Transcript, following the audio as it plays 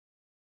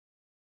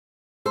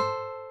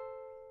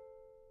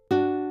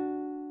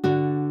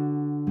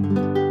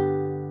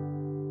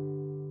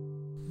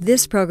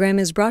This program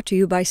is brought to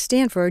you by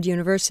Stanford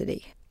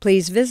University.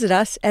 Please visit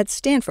us at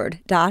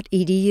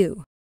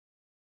stanford.edu.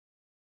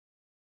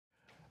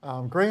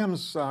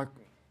 Graham's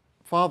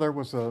father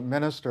was a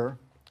minister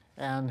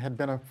and had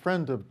been a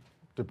friend of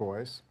Du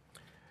Bois,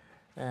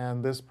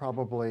 and this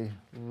probably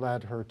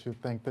led her to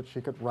think that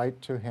she could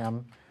write to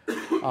him.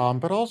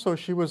 But also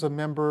she was a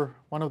member,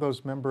 one of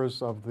those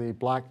members of the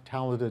Black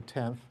Talented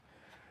Tenth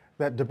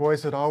that Du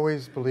Bois had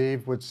always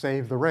believed would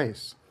save the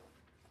race.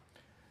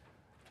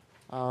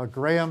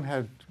 Graham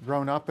had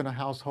grown up in a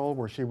household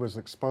where she was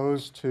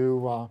exposed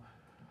to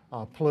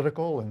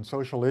political and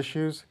social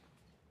issues.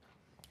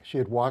 She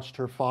had watched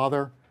her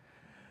father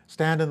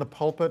stand in the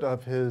pulpit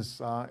of his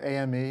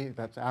AME,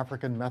 that's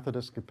African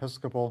Methodist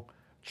Episcopal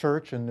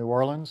Church in New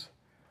Orleans,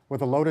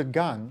 with a loaded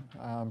gun,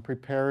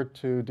 prepared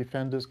to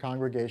defend his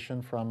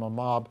congregation from a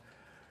mob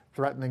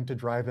threatening to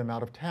drive him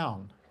out of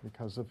town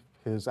because of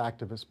his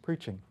activist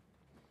preaching.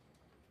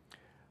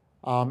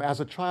 As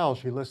a child,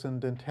 she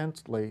listened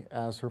intensely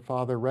as her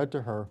father read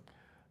to her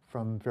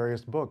from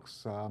various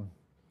books,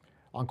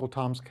 Uncle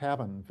Tom's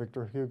Cabin,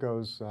 Victor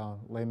Hugo's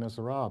Les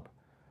Miserables,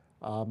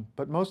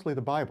 but mostly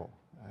the Bible.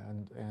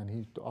 And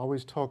he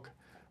always took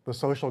the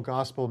social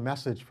gospel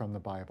message from the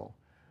Bible.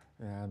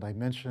 And I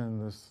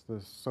mentioned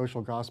this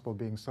social gospel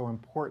being so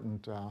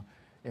important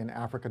in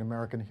African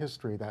American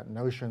history, that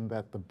notion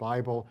that the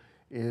Bible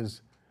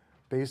is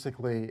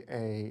basically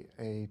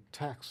a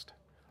text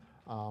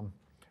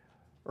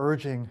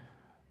urging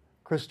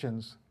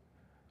Christians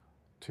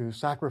to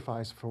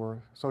sacrifice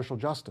for social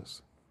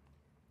justice.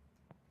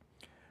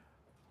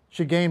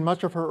 She gained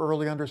much of her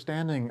early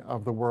understanding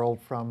of the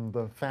world from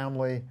the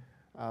family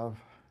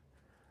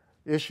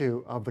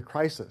issue of the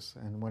crisis.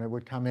 And when it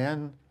would come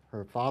in,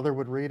 her father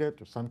would read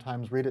it, or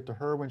sometimes read it to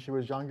her when she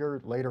was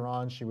younger. Later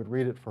on, she would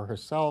read it for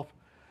herself.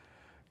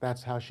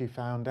 That's how she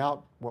found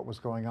out what was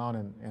going on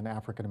in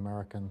African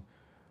American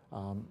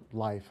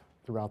life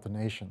throughout the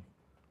nation,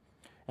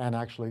 and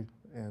actually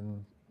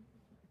in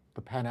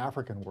the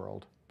Pan-African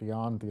world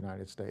beyond the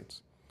United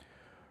States.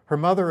 Her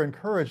mother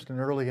encouraged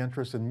an early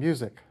interest in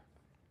music,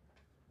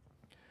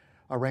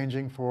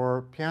 arranging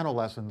for piano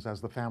lessons as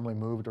the family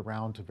moved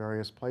around to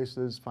various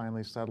places,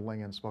 finally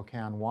settling in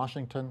Spokane,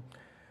 Washington.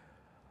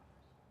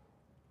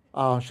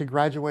 She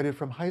graduated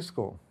from high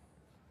school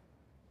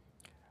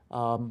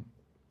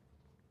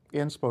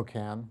in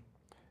Spokane,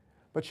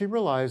 but she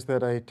realized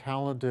that a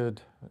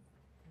talented,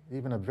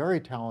 even a very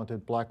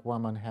talented black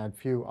woman had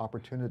few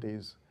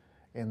opportunities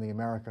in the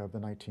America of the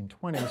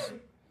 1920s,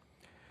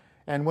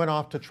 and went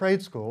off to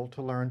trade school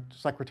to learn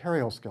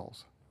secretarial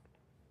skills.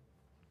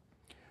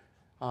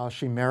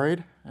 She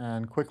married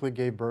and quickly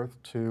gave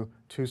birth to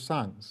 2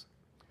 sons.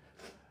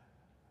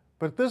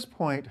 But at this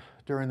point,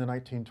 during the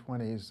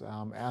 1920s,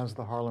 as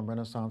the Harlem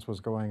Renaissance was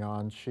going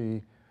on,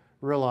 she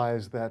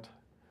realized that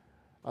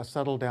a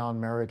settled-down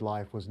married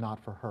life was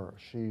not for her.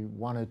 She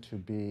wanted to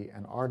be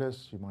an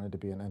artist, she wanted to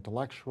be an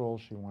intellectual,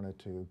 she wanted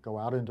to go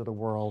out into the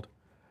world.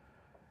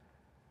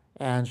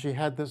 And she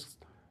had this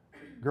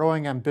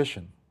growing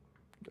ambition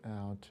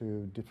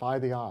to defy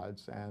the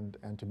odds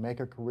and to make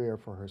a career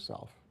for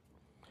herself.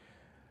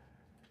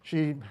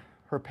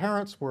 Her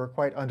parents were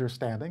quite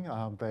understanding.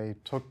 They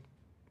took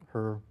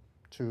her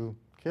 2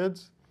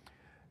 kids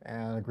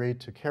and agreed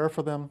to care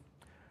for them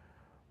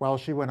while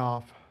she went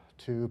off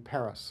to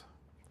Paris.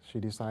 She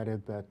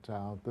decided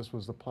that this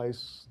was the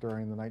place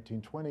during the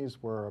 1920s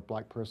where a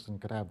black person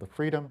could have the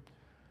freedom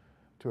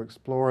to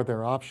explore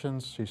their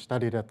options. She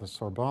studied at the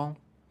Sorbonne,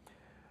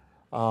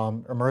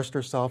 immersed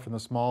herself in the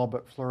small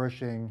but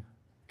flourishing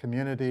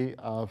community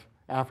of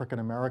African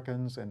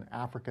Americans and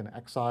African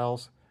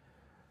exiles,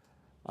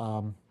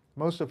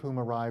 most of whom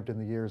arrived in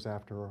the years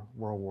after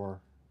World War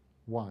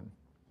I.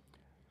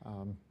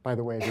 By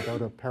the way, if you go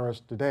to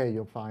Paris today,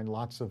 you'll find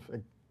lots of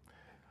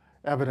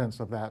evidence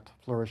of that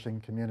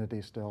flourishing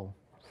community still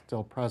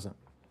present.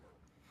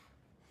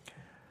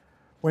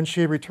 When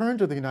she returned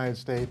to the United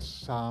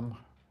States,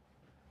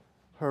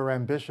 her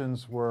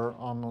ambitions were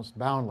almost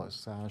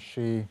boundless.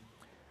 She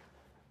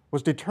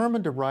was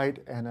determined to write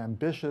an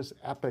ambitious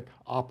epic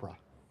opera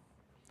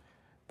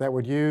that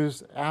would use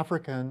the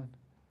African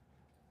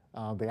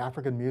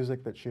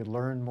music that she had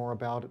learned more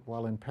about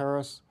while in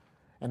Paris,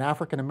 and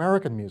African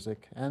American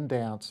music and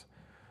dance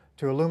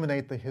to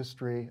illuminate the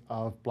history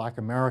of black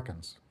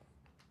Americans.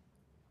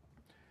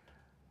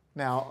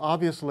 Now,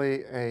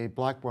 obviously, a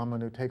black woman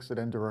who takes it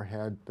into her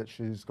head that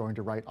she's going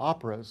to write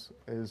operas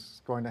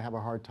is going to have a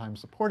hard time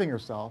supporting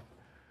herself,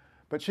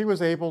 but she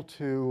was able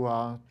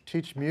to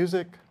teach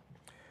music,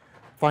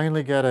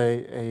 finally get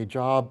a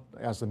job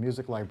as a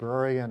music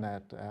librarian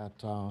at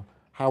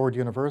Howard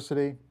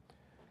University,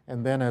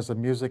 and then as a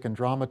music and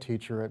drama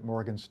teacher at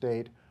Morgan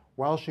State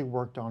while she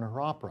worked on her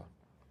opera.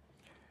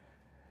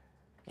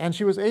 And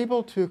she was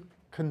able to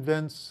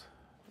convince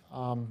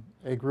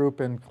a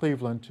group in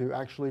Cleveland to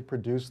actually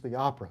produce the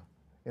opera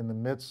in the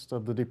midst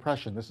of the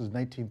Depression. This is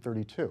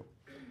 1932,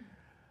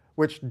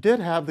 which did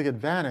have the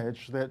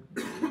advantage that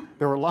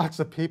there were lots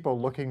of people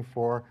looking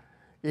for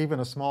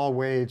even a small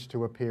wage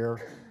to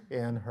appear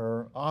in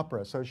her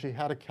opera. So she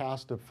had a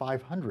cast of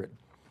 500.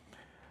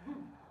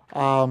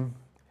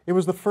 It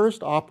was the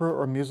first opera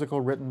or musical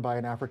written by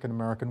an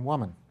African-American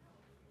woman.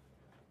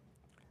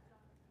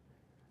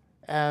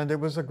 And it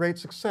was a great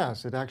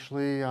success. It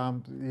actually,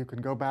 you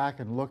can go back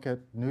and look at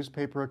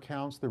newspaper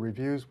accounts. The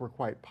reviews were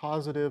quite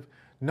positive.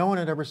 No one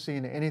had ever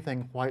seen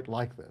anything quite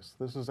like this.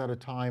 This is at a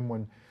time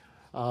when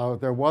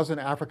there was an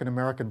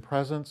African-American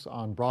presence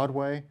on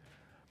Broadway,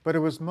 but it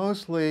was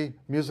mostly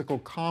musical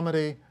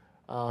comedy,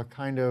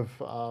 kind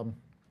of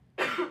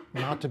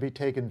not to be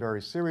taken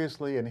very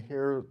seriously. And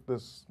here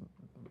this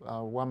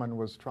woman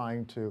was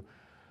trying to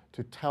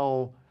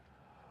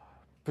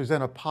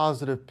present a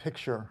positive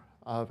picture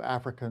of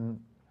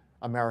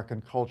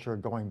African-American culture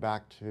going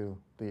back to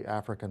the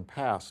African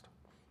past.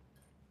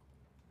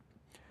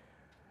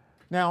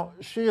 Now,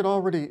 she had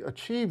already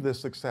achieved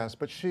this success,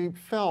 but she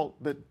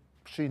felt that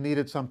she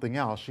needed something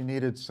else. She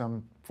needed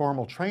some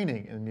formal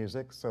training in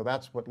music, so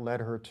that's what led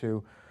her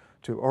to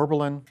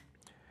Oberlin.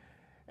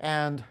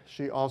 And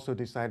she also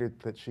decided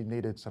that she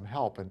needed some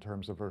help in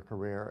terms of her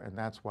career, and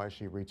that's why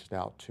she reached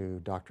out to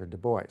Dr. Du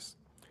Bois.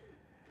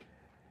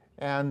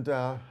 And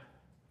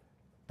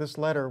this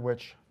letter,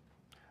 which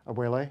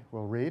Awele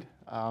will read,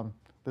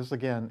 this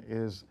again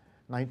is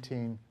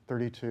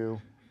 1932,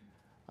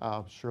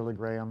 Shirley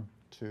Graham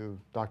to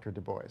Dr. Du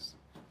Bois.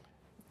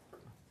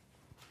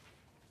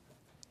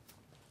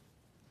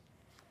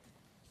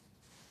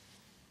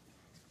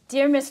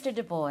 Dear Mr.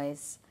 Du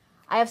Bois,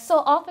 I have so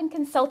often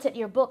consulted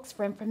your books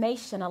for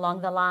information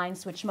along the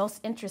lines which most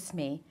interest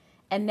me,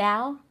 and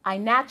now I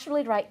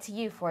naturally write to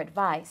you for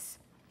advice.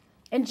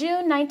 In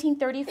June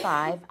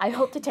 1935, I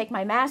hope to take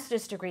my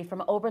master's degree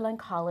from Oberlin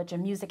College of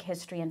Music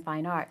History and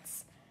Fine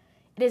Arts.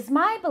 It is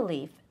my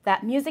belief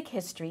that music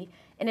history,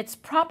 in its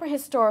proper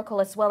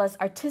historical as well as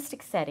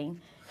artistic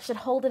setting, should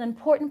hold an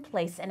important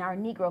place in our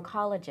Negro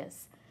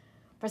colleges.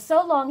 For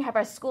so long have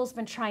our schools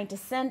been trying to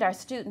send our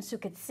students who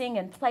could sing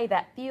and play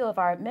that few of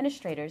our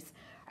administrators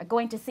are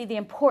going to see the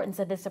importance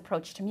of this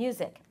approach to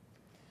music.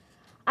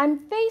 I'm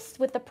faced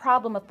with the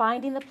problem of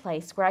finding the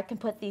place where I can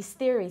put these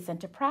theories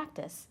into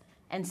practice.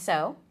 And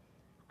so,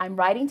 I'm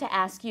writing to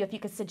ask you if you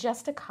could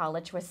suggest a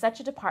college where such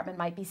a department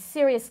might be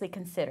seriously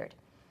considered.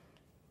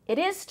 It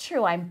is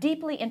true I'm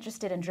deeply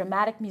interested in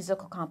dramatic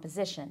musical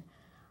composition.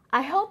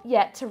 I hope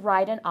yet to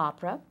write an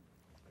opera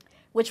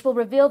which will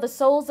reveal the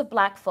souls of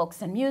Black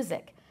folks in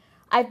music.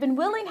 I've been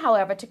willing,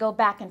 however, to go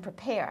back and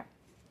prepare.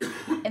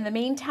 In the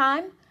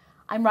meantime,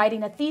 I'm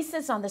writing a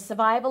thesis on the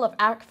survival of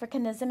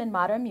Africanism in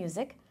modern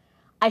music.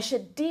 I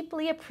should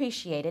deeply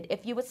appreciate it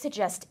if you would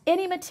suggest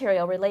any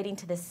material relating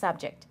to this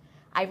subject.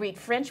 I read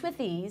French with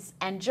ease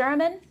and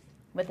German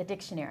with a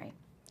dictionary.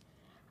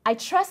 I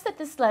trust that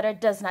this letter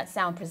does not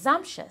sound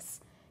presumptuous.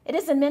 It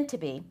isn't meant to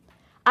be.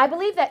 I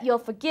believe that you'll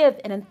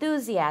forgive an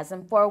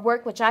enthusiasm for a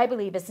work which I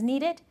believe is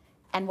needed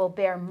and will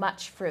bear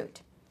much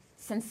fruit.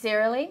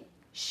 Sincerely,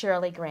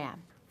 Shirley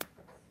Graham.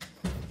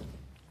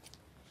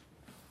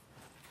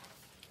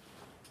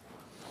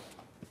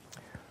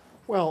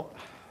 Well,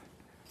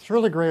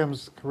 Shirley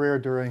Graham's career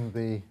during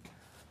the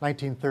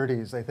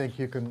 1930s, I think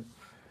you can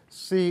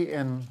see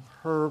in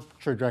her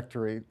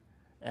trajectory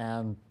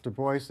and Du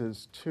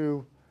Bois's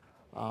two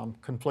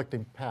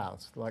conflicting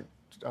paths. Like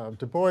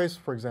Du Bois,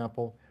 for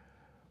example,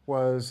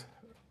 was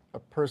a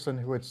person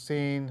who had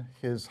seen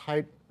his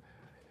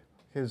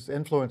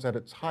influence at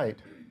its height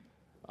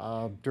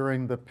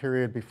during the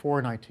period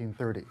before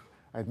 1930.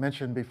 I'd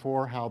mentioned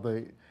before how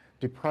the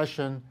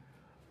Depression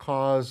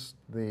caused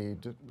the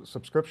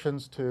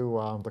subscriptions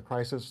to the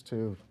crisis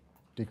to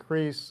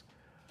decrease,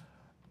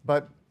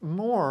 but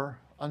more,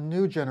 a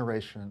new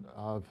generation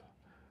of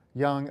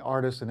young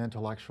artists and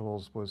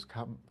intellectuals was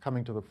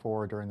coming to the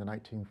fore during the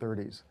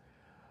 1930s.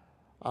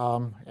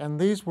 And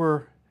these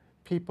were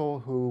people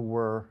who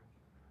were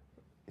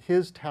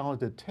his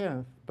talented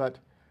tenth, but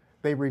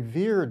they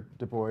revered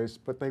Du Bois,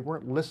 but they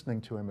weren't listening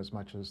to him as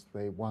much as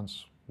they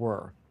once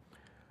were.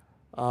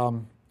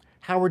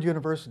 Howard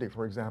University,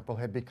 for example,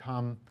 had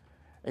become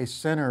a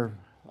center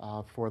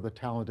for the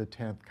talented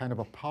tenth, kind of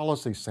a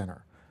policy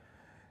center.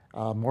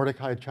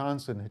 Mordecai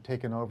Johnson had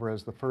taken over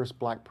as the first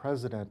Black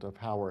president of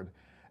Howard,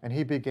 and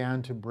he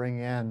began to bring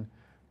in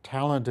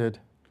talented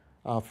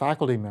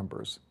faculty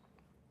members.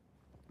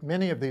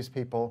 Many of these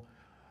people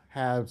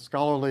had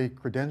scholarly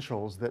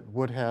credentials that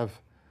would have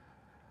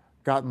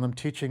gotten them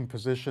teaching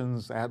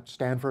positions at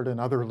Stanford and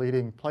other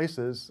leading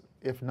places,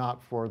 if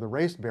not for the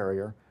race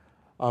barrier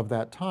of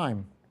that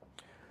time.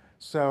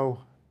 So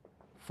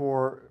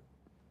for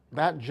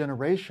that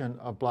generation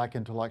of Black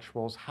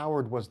intellectuals,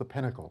 Howard was the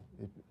pinnacle.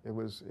 It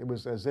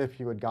was as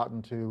if you had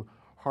gotten to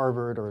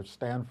Harvard or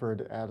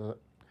Stanford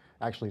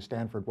actually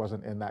Stanford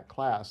wasn't in that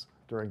class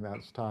during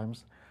those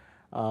times,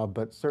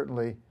 but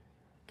certainly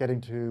getting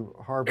to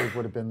Harvard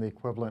would have been the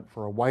equivalent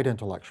for a white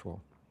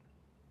intellectual.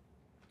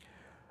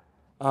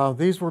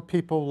 These were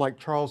people like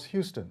Charles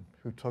Houston,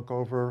 who took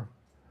over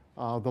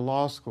the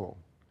law school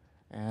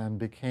and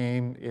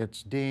became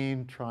its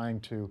dean, trying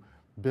to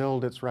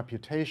build its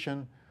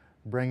reputation,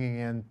 bringing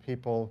in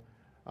people,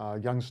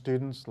 young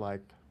students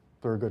like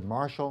Thurgood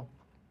Marshall,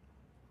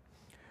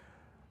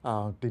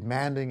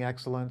 demanding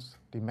excellence,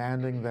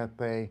 demanding that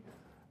they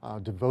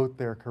devote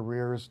their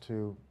careers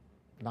to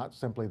not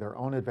simply their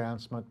own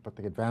advancement, but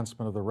the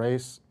advancement of the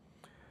race.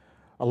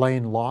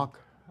 Elaine Locke,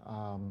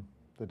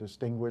 the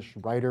distinguished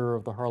writer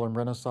of the Harlem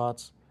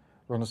Renaissance,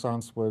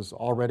 was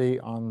already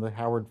on the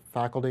Howard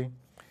faculty.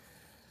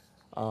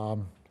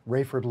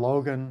 Rayford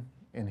Logan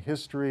in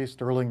history,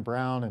 Sterling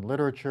Brown in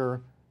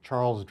literature,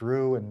 Charles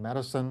Drew in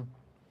medicine,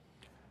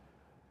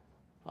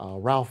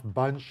 Ralph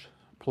Bunch,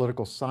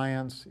 political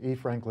science, E.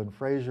 Franklin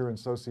Frazier in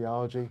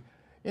sociology.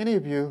 Any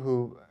of you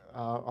who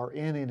are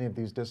in any of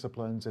these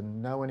disciplines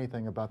and know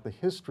anything about the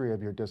history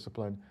of your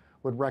discipline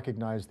would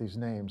recognize these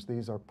names.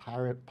 These are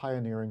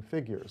pioneering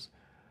figures.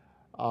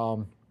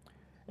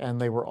 And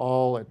they were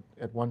all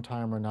at one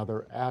time or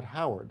another at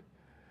Howard.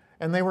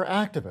 And they were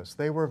activists.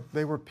 They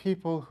were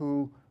people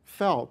who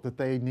felt that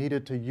they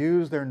needed to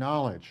use their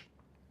knowledge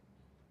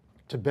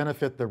to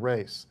benefit the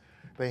race.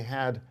 They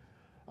had,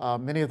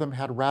 many of them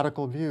had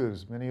radical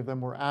views. Many of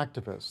them were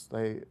activists.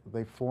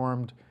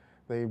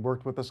 They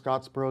worked with the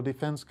Scottsboro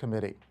Defense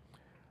Committee.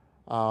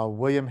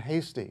 William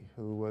Hastie,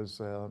 who was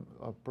a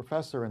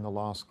professor in the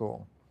law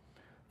school,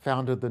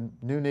 founded the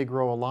New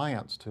Negro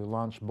Alliance to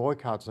launch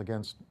boycotts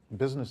against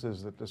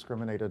businesses that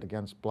discriminated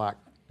against black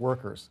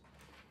workers.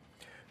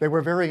 They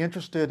were very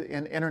interested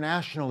in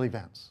international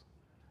events.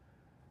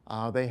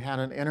 They had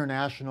an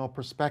international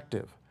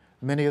perspective.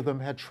 Many of them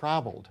had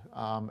traveled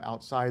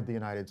outside the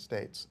United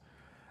States,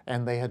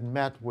 and they had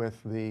met with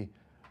the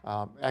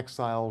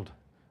exiled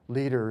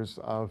leaders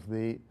of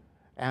the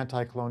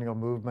anti-colonial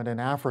movement in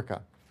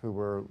Africa, who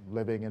were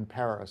living in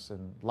Paris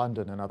and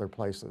London and other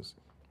places.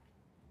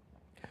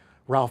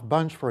 Ralph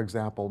Bunch, for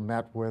example,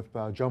 met with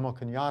Jomo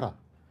Kenyatta,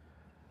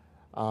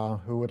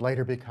 who would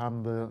later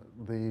become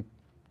the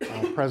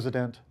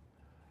president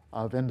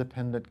of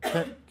independent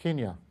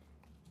Kenya.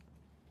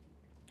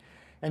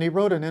 And he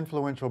wrote an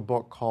influential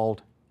book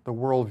called The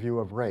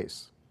Worldview of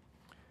Race.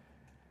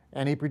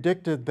 And he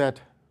predicted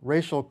that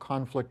racial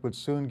conflict would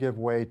soon give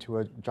way to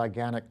a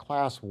gigantic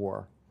class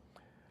war,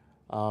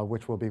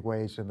 which will be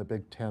waged in the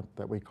big tent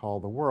that we call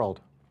the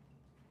world.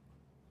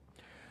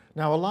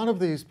 Now, a lot of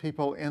these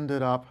people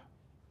ended up,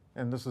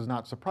 and this is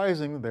not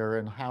surprising, they're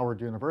in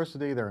Howard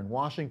University, they're in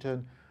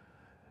Washington,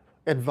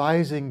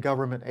 advising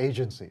government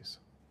agencies,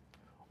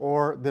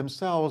 or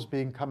themselves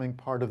becoming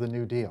part of the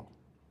New Deal.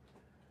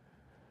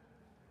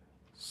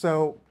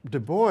 So Du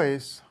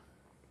Bois,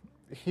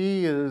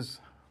 he is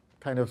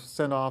kind of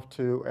sent off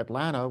to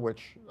Atlanta,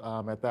 which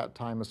at that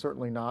time is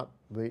certainly not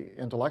the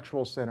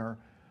intellectual center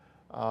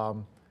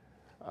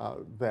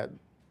that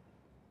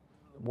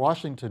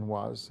Washington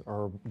was,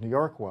 or New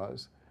York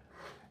was,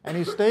 and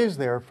he stays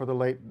there for the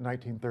late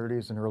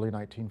 1930s and early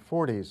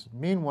 1940s.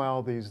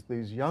 Meanwhile,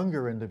 these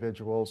younger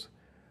individuals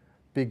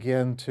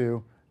begin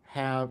to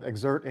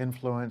exert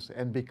influence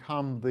and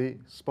become the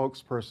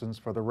spokespersons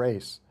for the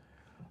race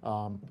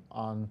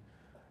on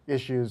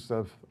issues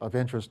of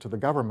interest to the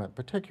government,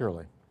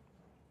 particularly.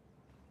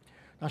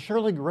 Now,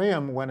 Shirley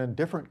Graham went in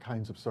different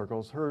kinds of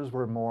circles. Hers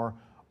were more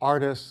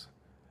artists,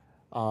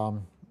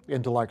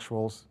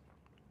 intellectuals.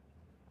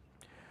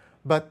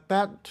 But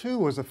that, too,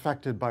 was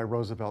affected by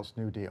Roosevelt's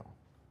New Deal,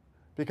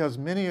 because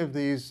many of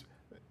these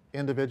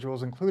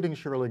individuals, including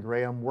Shirley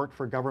Graham, worked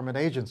for government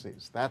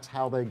agencies. That's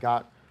how they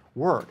got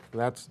work.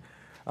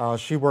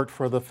 She worked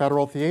for the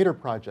Federal Theater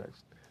Project.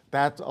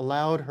 That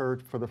allowed her,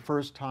 for the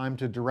first time,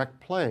 to direct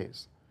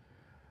plays.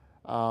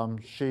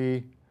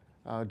 She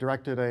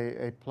directed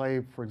a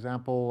play, for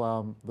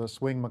example, The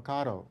Swing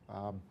Mikado,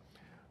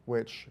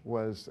 which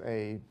was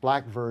a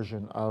black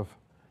version of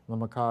The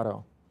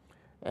Mikado,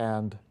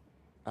 and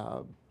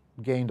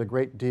gained a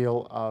great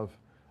deal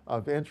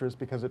of interest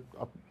because it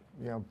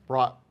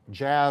brought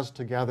jazz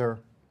together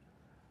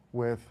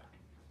with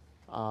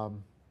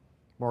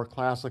more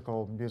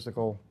classical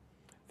musical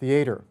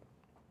theater.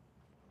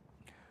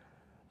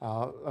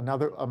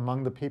 Another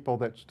among the people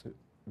that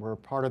were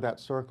part of that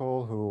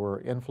circle who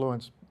were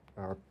influenced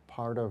or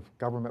part of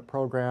government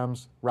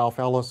programs, Ralph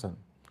Ellison,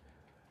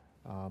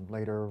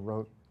 later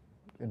wrote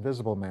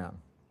Invisible Man.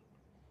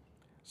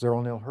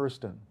 Zerl Neale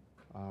Hurston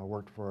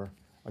worked for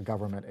a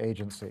government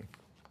agency,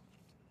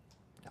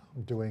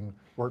 doing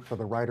work for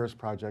the Writers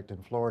Project in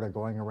Florida,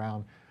 going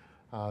around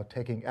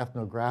taking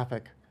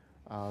ethnographic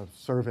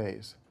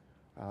surveys,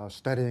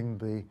 studying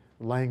the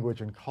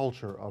language and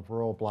culture of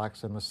rural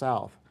blacks in the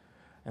South.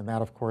 And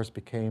that, of course,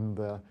 became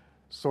the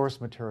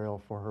source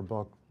material for her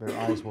book, Their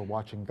Eyes Were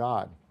Watching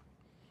God.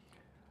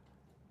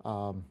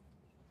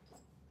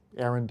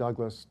 Aaron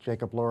Douglas,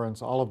 Jacob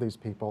Lawrence, all of these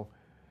people.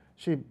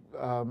 She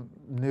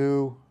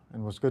knew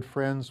and was good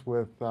friends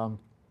with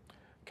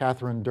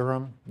Catherine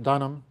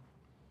Dunham,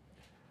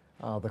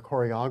 the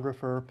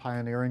choreographer,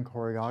 pioneering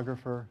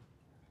choreographer,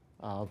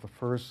 the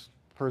first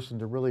person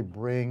to really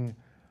bring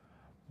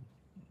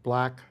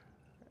black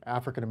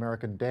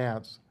African-American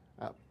dance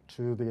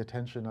to the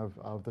attention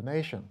of the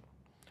nation.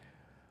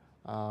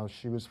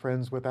 She was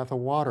friends with Ethel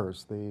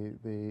Waters,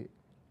 the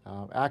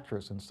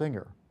actress and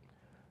singer.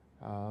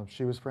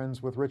 She was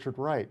friends with Richard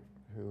Wright,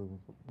 who,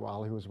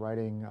 while he was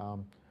writing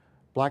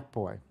Black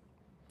Boy,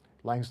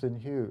 Langston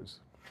Hughes.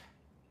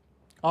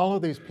 All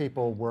of these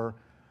people were,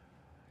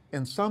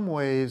 in some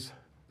ways,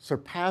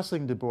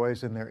 surpassing Du Bois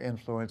in their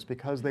influence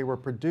because they were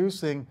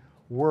producing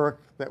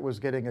work that was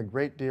getting a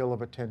great deal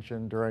of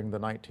attention during the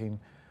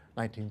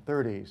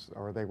 1930s,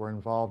 or they were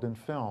involved in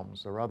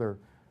films or other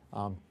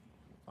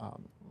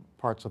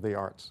parts of the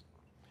arts.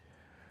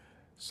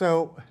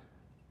 So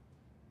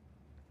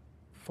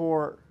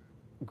for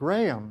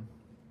Graham,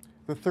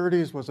 the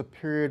 30s was a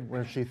period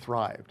where she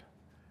thrived,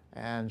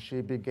 and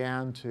she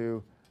began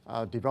to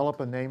develop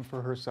a name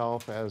for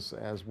herself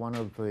as one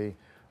of the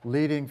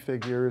leading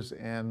figures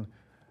in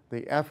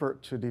the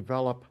effort to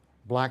develop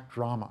black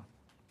drama.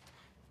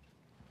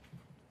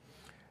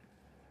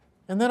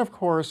 And then, of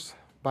course,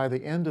 by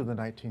the end of the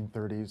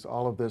 1930s,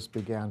 all of this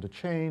began to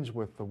change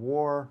with the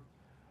war,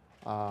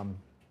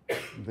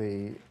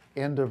 the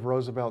end of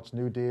Roosevelt's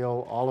New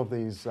Deal, all of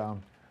these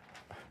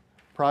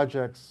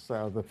projects,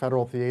 the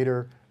Federal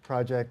Theater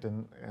Project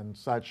and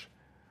such,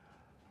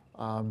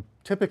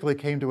 typically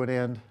came to an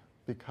end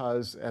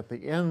because at the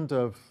end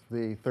of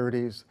the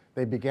 30s,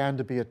 they began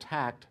to be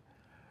attacked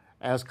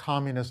as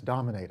communist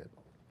dominated.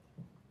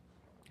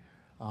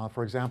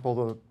 For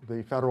example,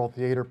 the Federal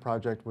Theater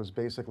Project was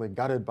basically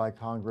gutted by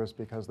Congress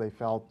because they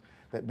felt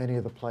that many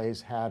of the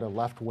plays had a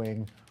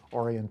left-wing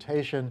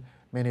orientation.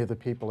 Many of the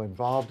people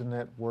involved in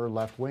it were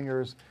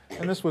left-wingers,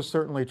 and this was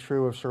certainly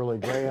true of Shirley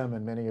Graham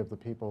and many of the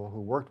people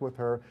who worked with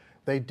her.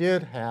 They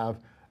did have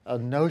a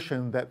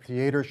notion that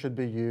theater should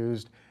be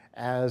used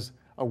as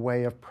a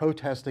way of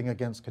protesting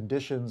against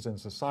conditions in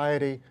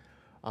society,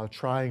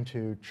 trying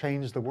to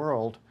change the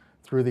world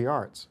through the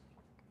arts.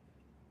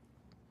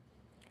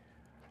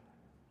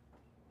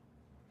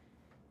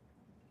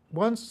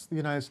 Once the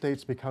United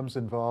States becomes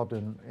involved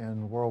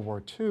in World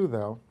War II,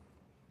 though,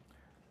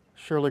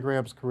 Shirley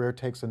Graham's career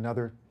takes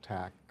another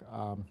tack.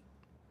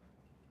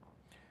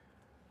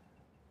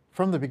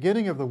 From the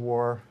beginning of the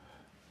war,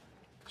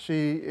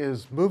 she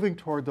is moving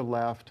toward the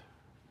left,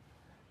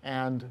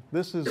 and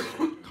this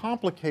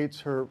complicates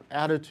her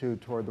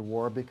attitude toward the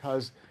war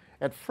because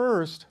at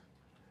first,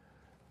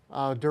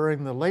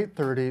 during the late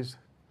 30s,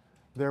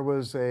 there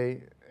was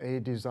a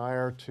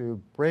desire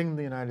to bring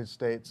the United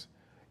States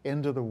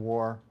into the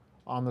war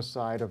on the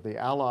side of the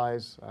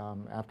Allies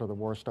after the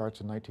war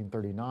starts in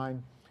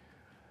 1939,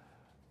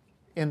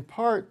 in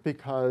part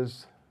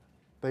because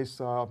they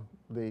saw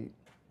the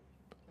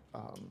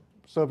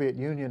Soviet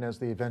Union as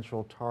the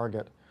eventual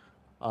target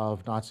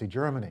of Nazi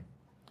Germany.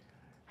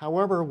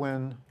 However,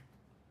 when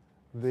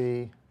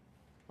the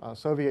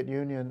Soviet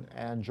Union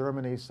and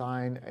Germany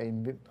sign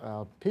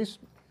a peace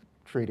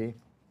treaty,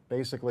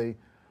 basically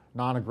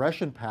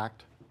non-aggression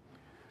pact,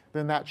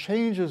 then that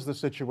changes the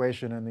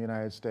situation in the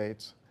United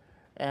States.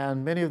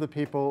 And many of the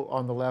people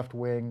on the left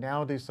wing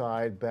now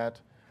decide that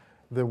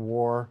the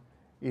war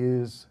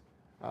is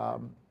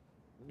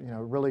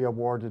really a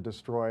war to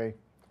destroy,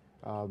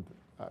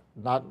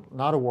 not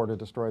a war to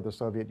destroy the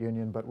Soviet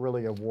Union, but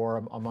really a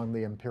war among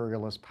the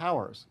imperialist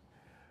powers.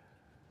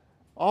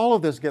 All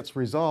of this gets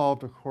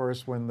resolved, of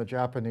course, when the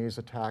Japanese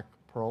attack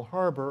Pearl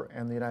Harbor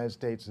and the United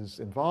States is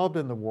involved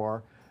in the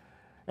war,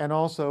 and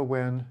also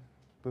when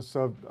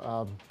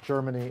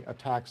Germany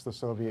attacks the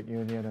Soviet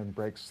Union and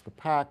breaks the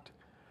pact,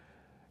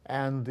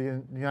 and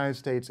the United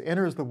States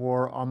enters the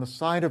war on the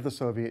side of the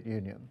Soviet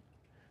Union.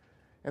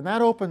 And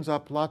that opens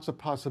up lots of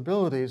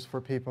possibilities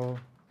for people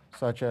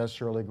such as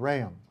Shirley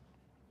Graham.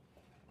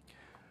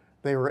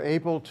 They were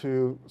able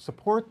to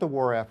support the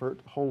war effort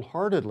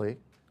wholeheartedly,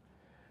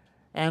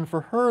 and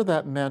for her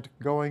that meant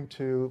going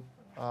to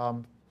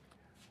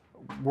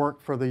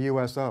work for the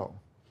USO.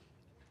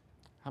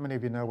 How many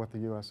of you know what the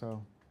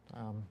USO?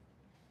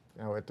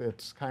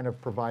 It kind of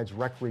provides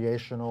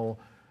recreational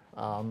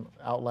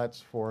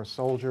outlets for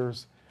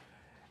soldiers.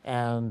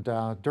 And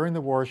during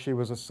the war, she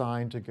was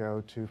assigned to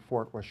go to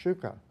Fort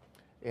Huachuca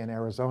in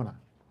Arizona.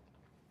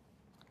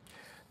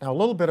 Now, a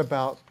little bit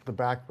about the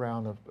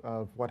background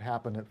of what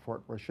happened at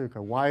Fort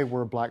Huachuca. Why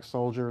were black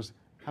soldiers?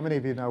 How many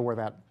of you know where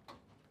that,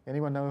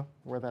 anyone know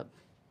where that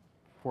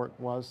fort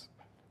was?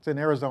 It's in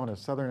Arizona,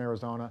 southern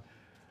Arizona,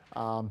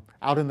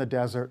 out in the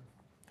desert.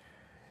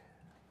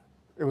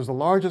 It was the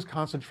largest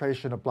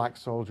concentration of black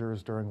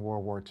soldiers during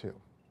World War II.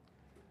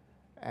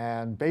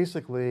 And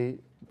basically,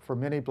 for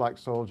many black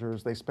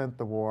soldiers, they spent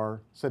the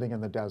war sitting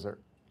in the desert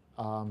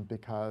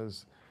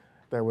because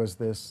there was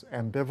this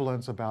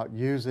ambivalence about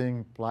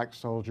using black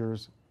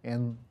soldiers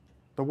in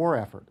the war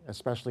effort,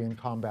 especially in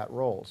combat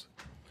roles.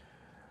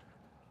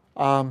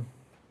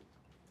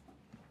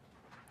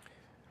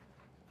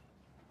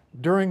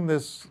 During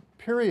this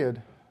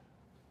period,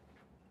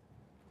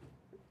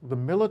 the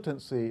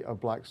militancy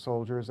of black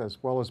soldiers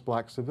as well as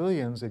black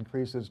civilians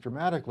increases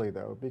dramatically,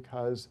 though,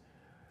 because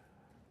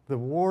the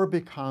war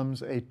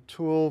becomes a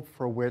tool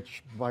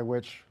by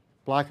which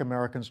black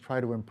Americans try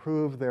to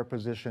improve their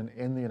position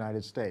in the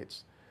United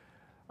States.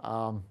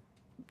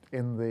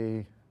 In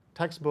the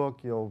textbook,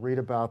 you'll read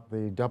about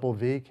the Double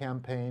V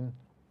campaign.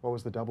 What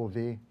was the Double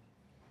V?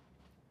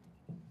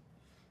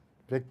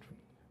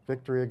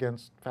 victory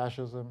against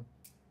fascism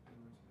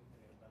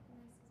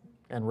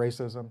and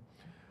racism.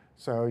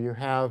 So you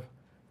have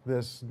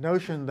this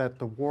notion that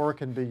the war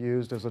can be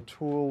used as a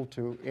tool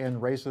to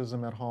end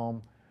racism at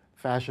home,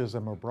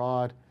 fascism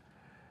abroad.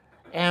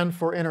 And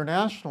for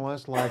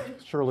internationalists like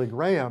Shirley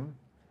Graham,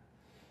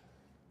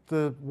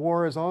 the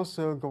war is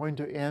also going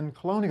to end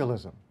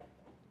colonialism,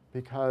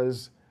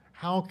 because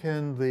how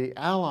can the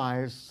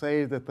Allies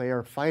say that they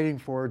are fighting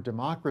for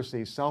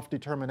democracy,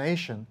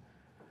 self-determination,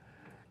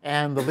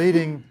 and the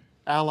leading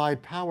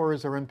Allied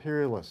powers are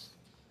imperialists?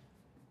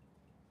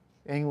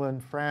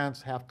 England,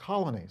 France have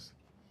colonies.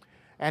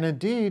 And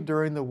indeed,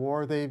 during the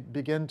war, they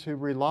begin to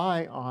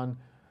rely on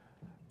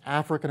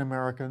African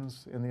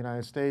Americans in the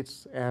United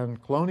States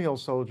and colonial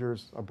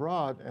soldiers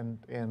abroad, and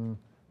in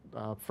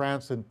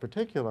France in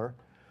particular,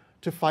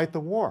 to fight the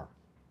war.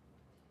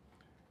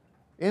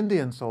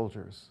 Indian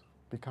soldiers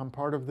become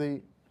part of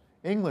the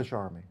English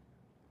army.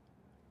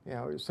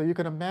 So you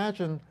can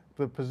imagine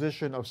the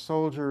position of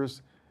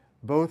soldiers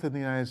both in the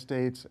United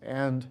States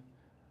and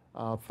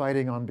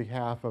fighting on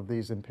behalf of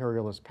these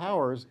imperialist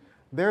powers.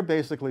 They're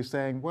basically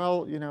saying,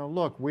 well,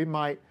 look, we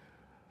might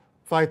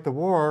fight the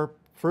war.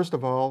 First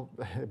of all,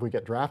 if we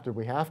get drafted,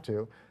 we have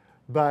to.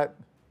 But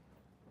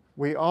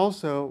we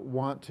also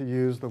want to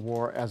use the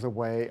war as a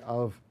way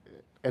of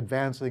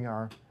advancing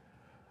our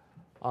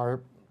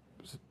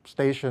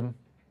station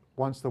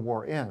once the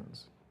war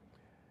ends.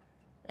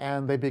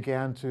 And they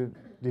began to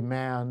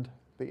demand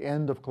the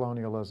end of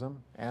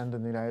colonialism, and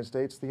in the United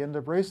States, the end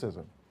of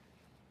racism.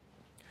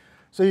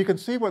 So you can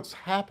see what's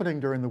happening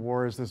during the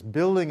war is this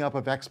building up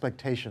of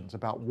expectations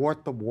about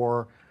what the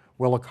war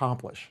will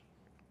accomplish.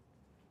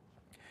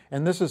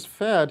 And this is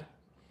fed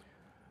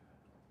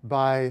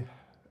by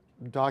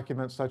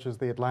documents such as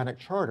the Atlantic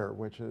Charter,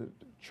 which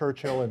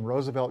Churchill and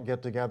Roosevelt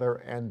get together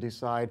and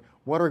decide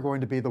what are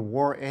going to be the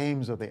war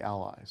aims of the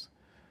Allies.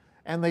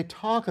 And they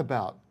talk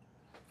about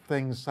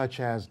things such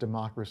as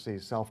democracy,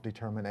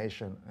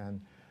 self-determination.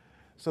 And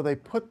so they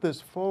put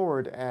this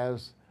forward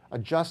as a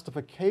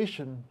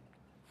justification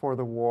for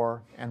the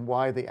war and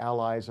why the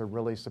Allies are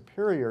really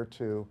superior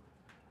to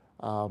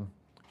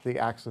the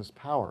Axis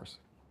powers.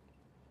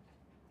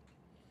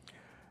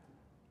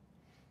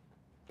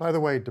 By the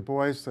way, Du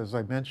Bois, as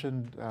I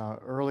mentioned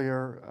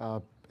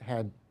earlier,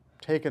 had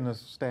taken a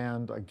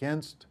stand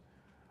against,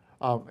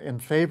 in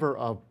favor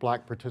of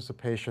black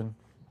participation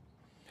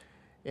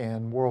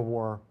in World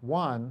War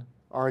I,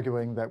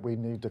 arguing that we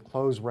need to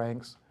close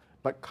ranks,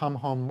 but come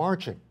home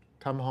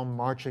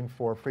marching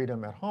for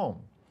freedom at home.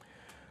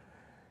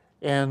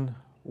 In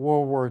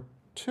World War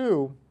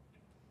II,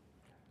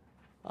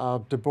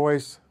 Du Bois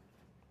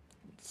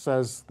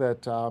says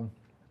that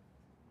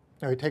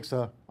he takes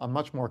a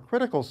much more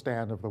critical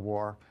stand of the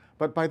war,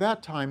 but by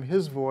that time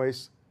his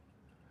voice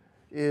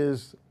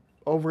is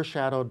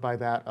overshadowed by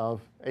that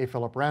of A.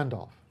 Philip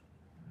Randolph,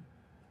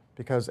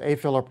 because A.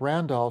 Philip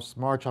Randolph's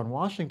March on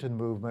Washington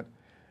movement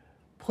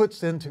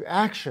puts into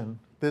action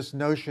this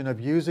notion of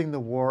using the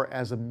war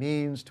as a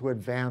means to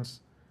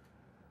advance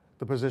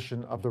the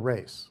position of the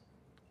race.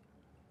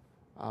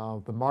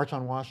 The March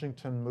on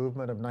Washington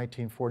movement of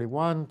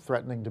 1941,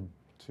 threatening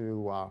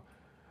to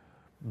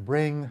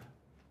bring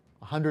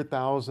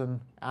 100,000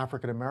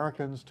 African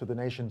Americans to the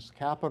nation's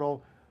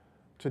capital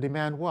to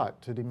demand what?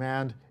 To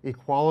demand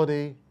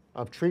equality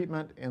of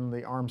treatment in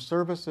the armed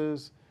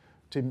services,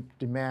 to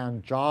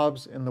demand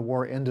jobs in the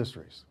war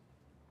industries.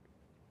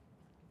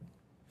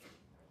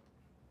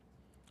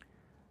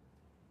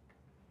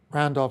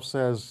 Randolph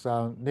says,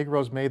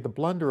 Negroes made the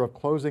blunder of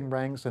closing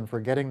ranks and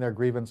forgetting their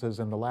grievances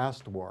in the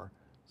last war.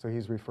 So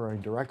he's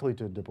referring directly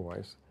to Du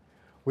Bois.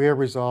 We have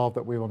resolved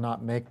that we will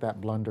not make that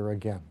blunder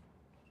again.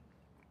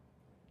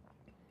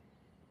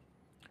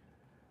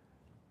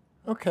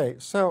 Okay,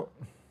 so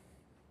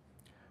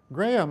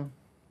Graham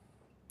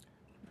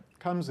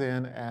comes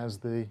in as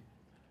the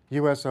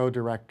USO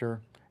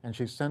director, and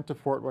she's sent to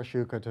Fort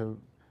Huachuca to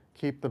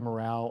keep the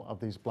morale of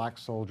these black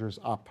soldiers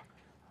up.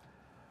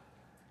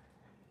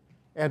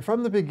 And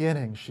from the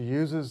beginning, she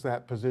uses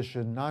that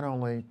position not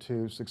only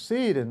to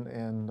succeed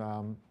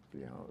in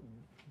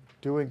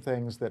doing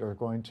things that are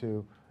going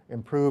to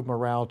improve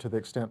morale to the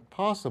extent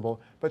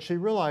possible, but she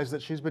realized that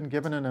she's been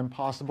given an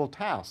impossible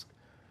task.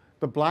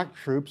 The black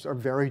troops are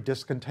very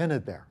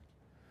discontented there.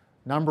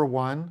 Number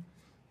one,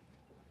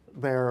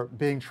 they're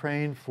being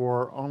trained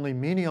for only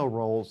menial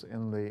roles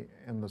in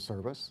the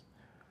service,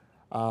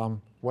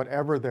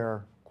 whatever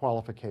their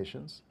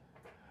qualifications.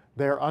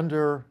 They're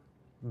under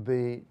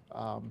the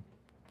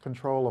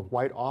control of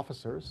white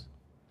officers,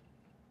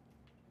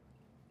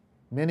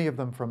 many of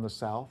them from the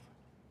South,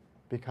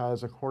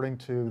 because according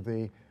to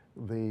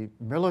the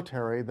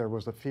military, there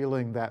was a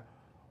feeling that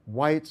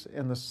whites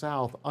in the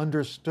South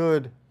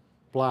understood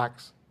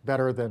blacks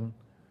better than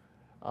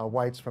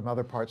whites from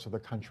other parts of the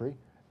country.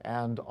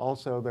 And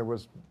also there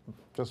was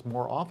just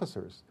more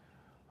officers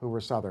who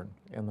were Southern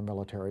in the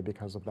military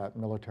because of that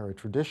military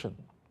tradition.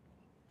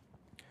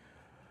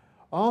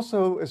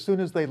 Also, as soon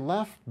as they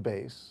left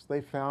base,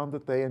 they found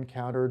that they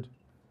encountered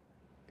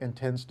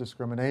intense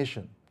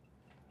discrimination.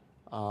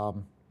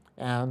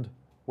 And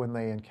when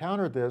they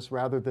encountered this,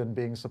 rather than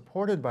being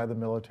supported by the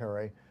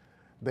military,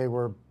 they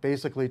were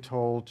basically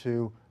told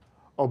to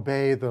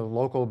obey the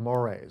local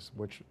mores,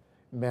 which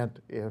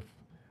meant if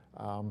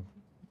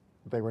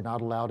they were not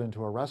allowed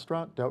into a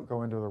restaurant, don't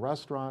go into the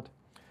restaurant.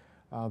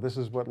 This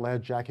is what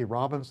led Jackie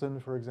Robinson,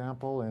 for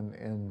example,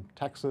 in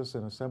Texas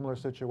in a similar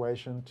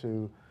situation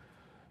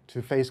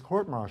to face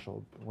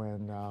court-martial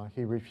when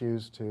he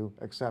refused to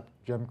accept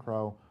Jim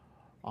Crow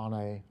on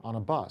a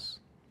bus.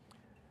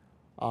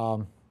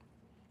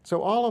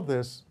 So all of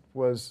this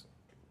was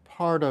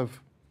part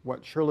of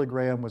what Shirley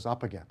Graham was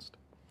up against.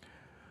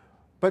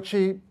 But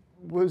she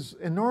was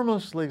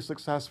enormously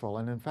successful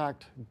and in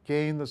fact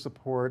gained the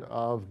support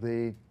of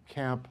the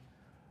camp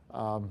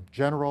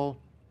general,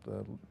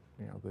 the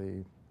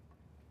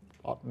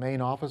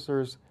main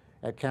officers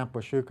at Camp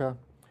Washuka.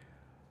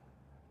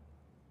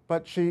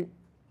 But she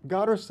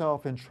got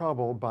herself in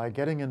trouble by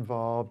getting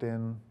involved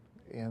in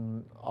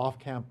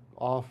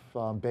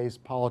off-base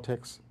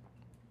politics.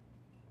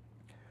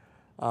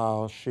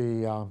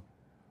 She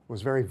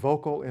was very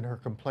vocal in her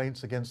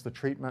complaints against the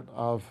treatment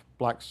of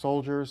black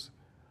soldiers,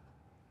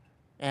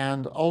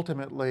 and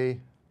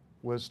ultimately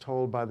was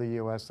told by the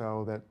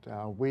USO that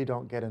we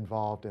don't get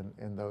involved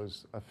in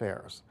those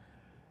affairs.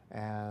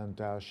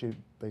 And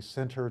they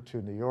sent her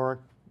to New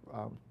York,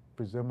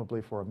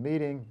 presumably for a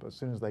meeting, but as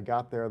soon as they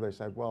got there, they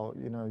said, well,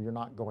 you know, you're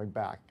not going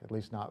back, at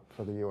least not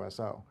for the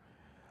USO.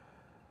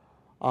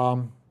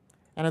 And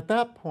at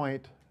that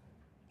point,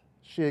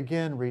 she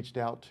again reached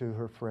out to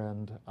her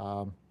friend,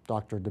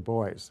 Dr. Du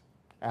Bois,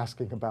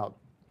 asking about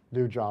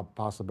new job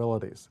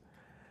possibilities.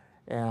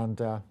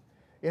 And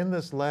in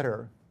this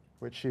letter,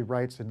 which she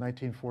writes in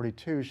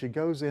 1942, she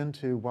goes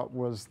into what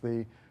was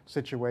the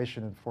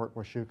situation in Fort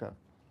Washuka.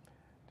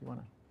 Do you want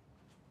to?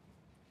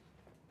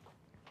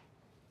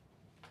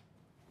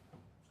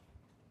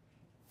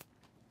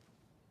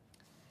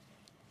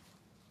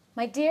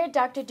 My dear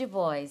Dr. Du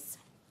Bois,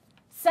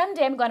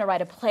 someday I'm going to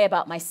write a play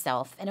about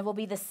myself, and it will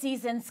be the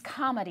season's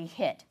comedy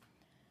hit.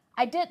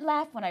 I did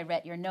laugh when I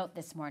read your note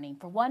this morning.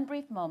 For one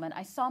brief moment,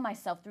 I saw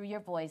myself through your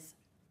voice,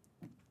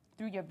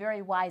 through your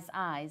very wise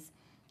eyes,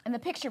 and the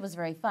picture was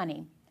very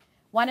funny.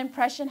 One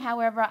impression,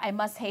 however, I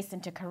must hasten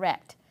to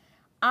correct.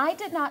 I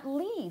did not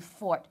leave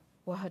Fort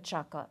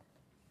Washuka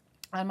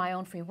on my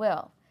own free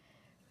will.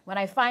 When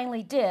I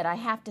finally did, I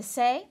have to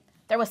say,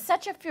 there was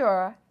such a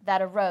furor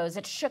that arose,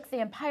 it shook the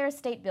Empire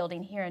State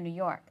Building here in New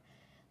York.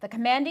 The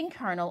commanding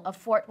colonel of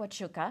Fort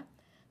Washuka,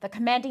 the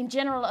commanding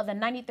general of the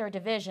 93rd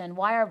Division,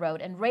 wire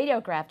wrote and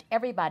radiographed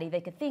everybody they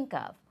could think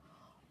of,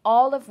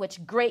 all of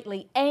which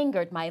greatly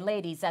angered my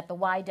ladies at the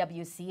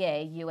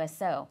YWCA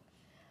USO.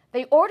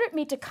 They ordered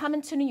me to come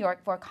into New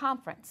York for a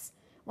conference.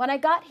 When I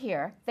got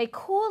here, they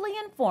coolly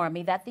informed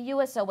me that the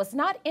USO was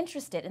not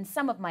interested in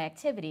some of my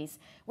activities,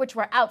 which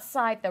were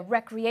outside the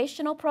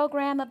recreational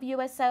program of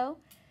USO.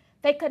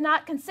 They could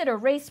not consider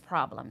race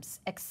problems,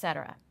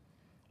 etc.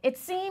 It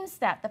seems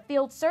that the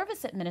Field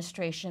Service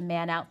Administration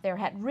man out there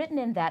had written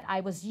in that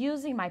I was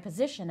using my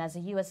position as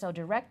a USO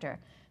director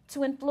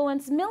to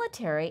influence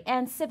military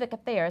and civic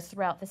affairs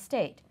throughout the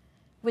state,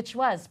 which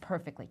was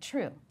perfectly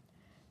true.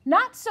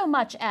 Not so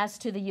much as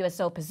to the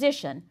USO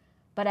position,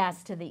 but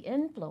as to the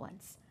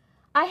influence.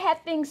 I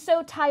had things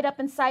so tied up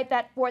inside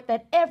that fort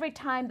that every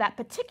time that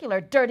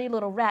particular dirty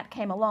little rat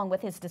came along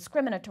with his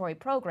discriminatory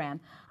program,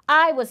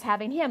 I was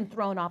having him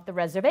thrown off the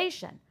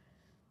reservation.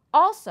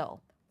 Also,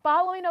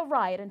 following a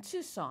riot in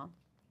Tucson,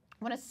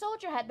 when a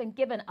soldier had been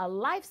given a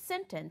life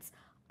sentence,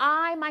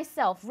 I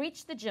myself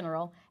reached the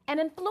general and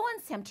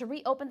influenced him to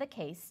reopen the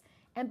case,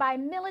 and by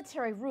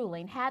military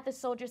ruling had the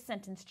soldier's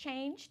sentence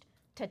changed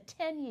to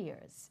 10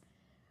 years.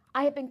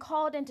 I had been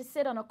called in to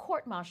sit on a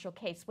court-martial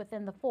case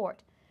within the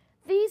fort.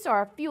 These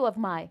are a few of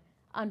my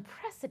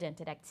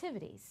unprecedented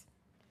activities.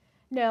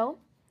 No,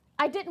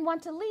 I didn't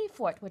want to leave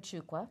Fort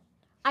Washuka.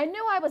 I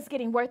knew I was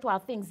getting worthwhile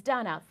things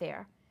done out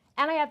there,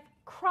 and I have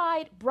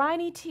cried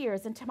briny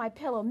tears into my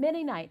pillow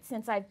many nights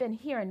since I've been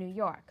here in New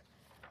York.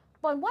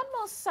 But one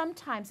must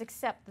sometimes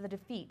accept the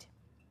defeat.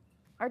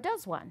 Or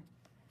does one?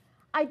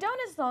 I don't,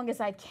 as long as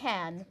I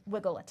can,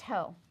 wiggle a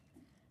toe.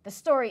 The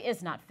story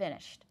is not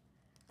finished.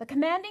 The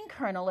commanding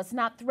colonel is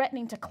not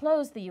threatening to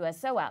close the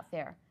USO out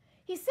there.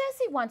 He says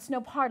he wants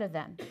no part of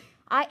them.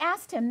 I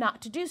asked him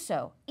not to do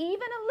so.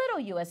 Even a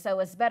little USO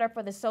is better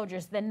for the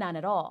soldiers than none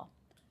at all.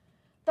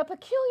 The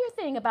peculiar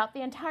thing about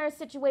the entire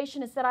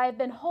situation is that I have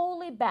been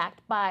wholly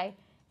backed by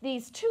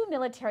these two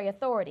military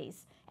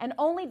authorities, and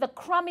only the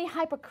crummy,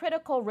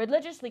 hypocritical,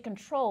 religiously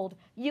controlled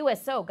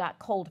USO got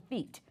cold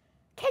feet.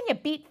 Can you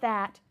beat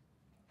that?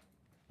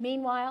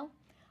 Meanwhile,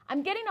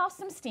 I'm getting off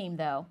some steam,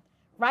 though,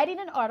 writing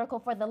an article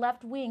for the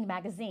left-wing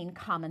magazine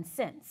Common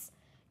Sense.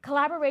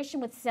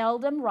 Collaboration with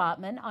Seldom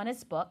Rodman on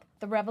his book,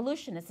 The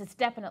Revolutionist, is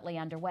definitely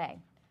underway.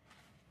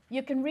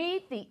 You can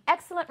read the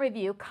excellent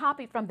review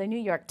copied from the New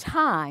York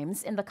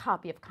Times in the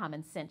copy of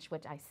Common Sense,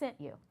 which I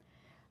sent you.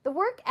 The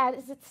work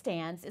as it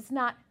stands is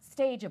not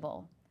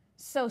stageable,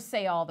 so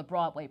say all the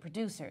Broadway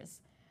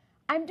producers.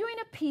 I'm doing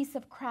a piece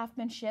of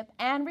craftsmanship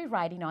and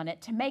rewriting on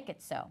it to make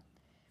it so.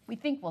 We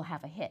think we'll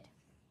have a hit.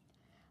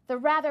 The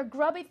rather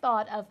grubby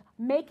thought of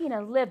making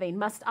a living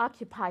must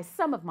occupy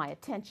some of my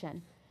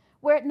attention.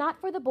 Were it not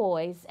for the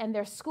boys and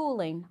their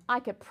schooling, I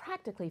could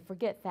practically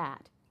forget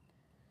that.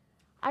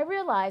 I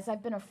realize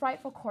I've been a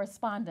frightful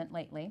correspondent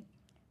lately.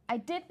 I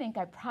did think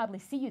I'd probably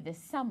see you this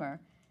summer,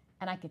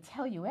 and I could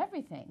tell you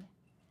everything.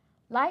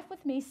 Life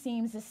with me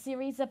seems a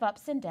series of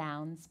ups and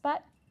downs,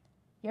 but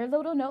your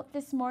little note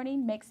this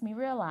morning makes me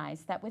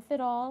realize that with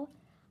it all,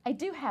 I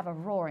do have a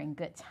roaring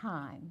good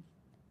time.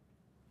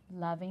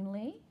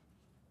 Lovingly,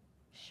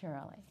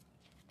 Shirley.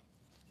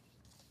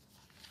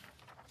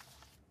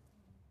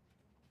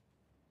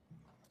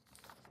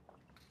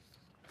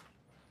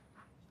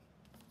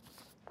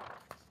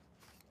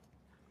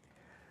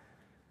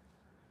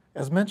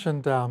 As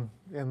mentioned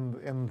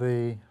in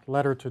the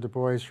letter to Du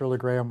Bois, Shirley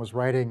Graham was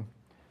writing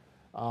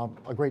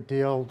a great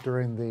deal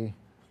during the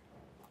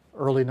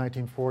early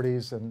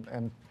 1940s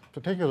and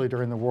particularly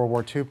during the World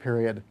War II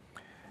period.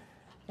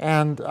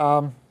 And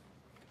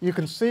you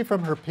can see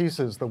from her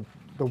pieces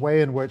the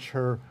way in which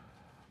her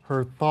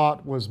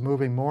thought was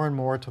moving more and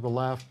more to the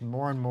left,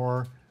 more and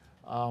more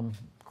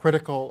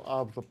critical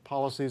of the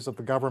policies of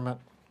the government.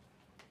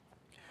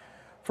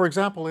 For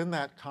example, in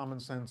that Common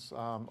Sense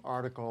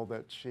article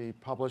that she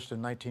published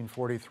in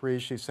 1943,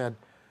 she said,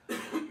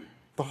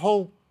 the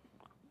whole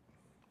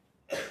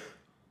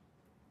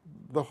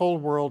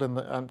world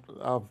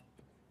of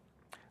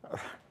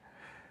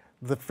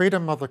the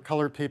freedom of the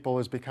colored people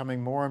is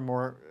becoming more and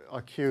more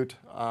acute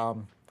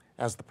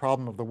as the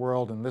problem of the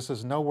world, and this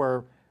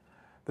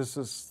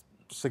is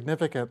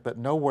significant that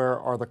nowhere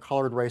are the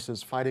colored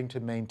races fighting to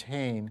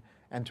maintain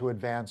and to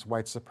advance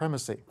white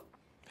supremacy.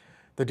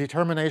 The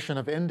determination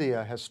of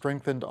India has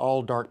strengthened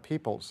all dark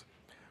peoples.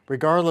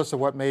 Regardless of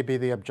what may be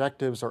the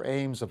objectives or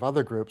aims of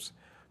other groups,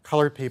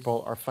 colored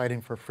people are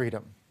fighting for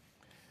freedom.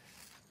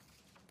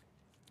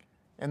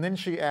 And then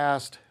she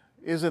asked,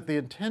 is it the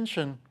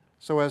intention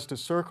so as to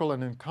circle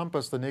and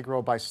encompass the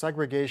Negro by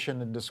segregation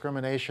and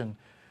discrimination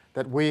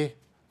that we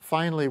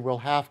finally will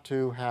have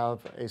to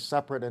have a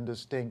separate and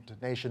distinct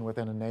nation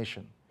within a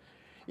nation?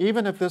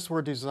 Even if this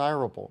were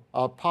desirable,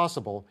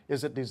 possible,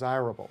 is it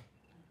desirable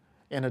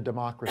in a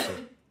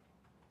democracy?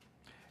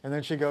 And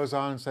then she goes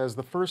on and says,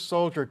 the first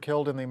soldier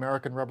killed in the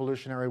American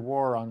Revolutionary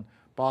War on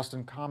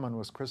Boston Common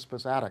was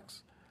Crispus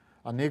Attucks,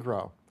 a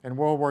Negro. In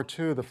World War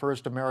II, the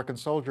first American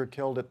soldier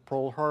killed at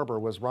Pearl Harbor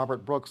was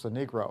Robert Brooks, a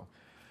Negro.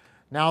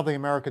 Now the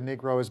American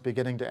Negro is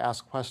beginning to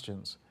ask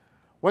questions.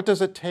 What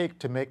does it take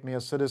to make me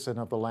a citizen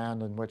of the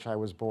land in which I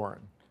was born?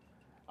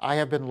 I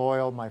have been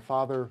loyal. My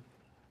father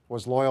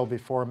was loyal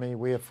before me.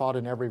 We have fought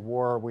in every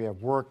war. We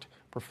have worked,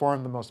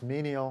 performed the most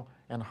menial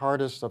and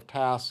hardest of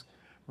tasks.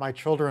 My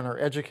children are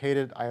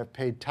educated. I have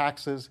paid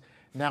taxes.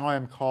 Now I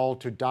am called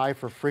to die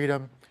for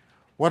freedom.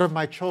 What of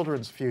my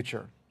children's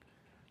future?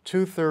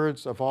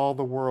 2/3 of all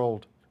the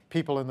world,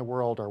 people in the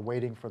world, are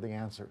waiting for the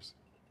answers.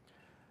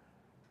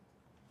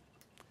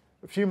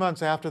 A few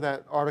months after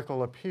that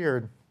article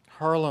appeared,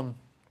 Harlem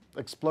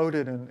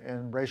exploded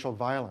in racial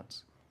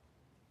violence.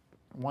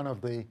 One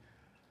of the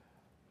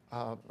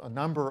a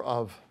number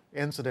of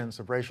incidents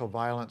of racial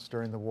violence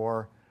during the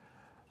war,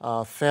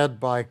 fed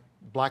by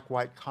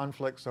black-white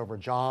conflicts over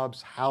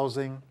jobs,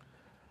 housing.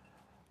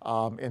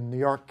 In New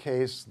York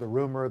case, the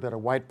rumor that a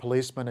white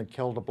policeman had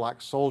killed a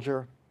black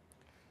soldier.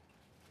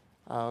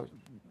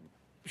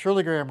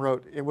 Shirley Graham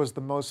wrote, it was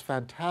the most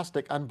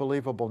fantastic,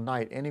 unbelievable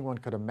night anyone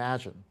could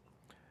imagine.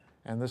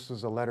 And this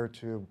is a letter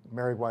to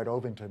Mary White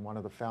Ovington, one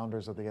of the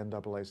founders of the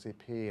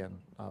NAACP and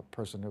a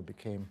person who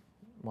became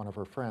one of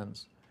her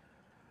friends.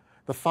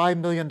 The $5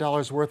 million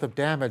worth of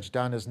damage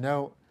done is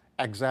no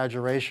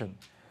exaggeration.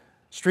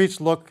 Streets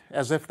look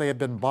as if they had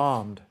been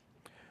bombed.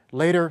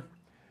 Later,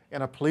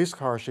 in a police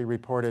car, she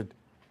reported,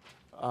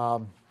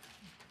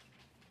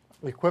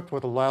 equipped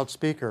with a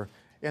loudspeaker,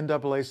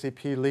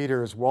 NAACP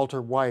leaders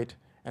Walter White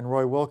and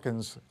Roy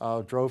Wilkins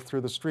drove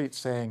through the streets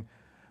saying,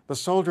 the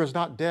soldier is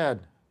not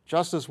dead.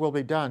 Justice will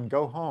be done.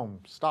 Go home.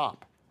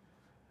 Stop.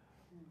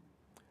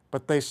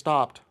 But they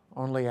stopped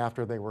only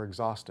after they were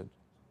exhausted.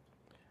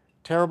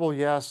 Terrible,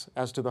 yes.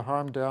 As to the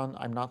harm done,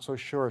 I'm not so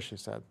sure, she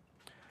said.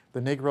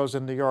 The Negroes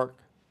in New York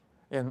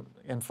in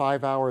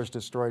 5 hours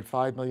destroyed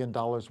 $5 million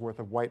worth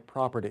of white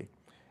property.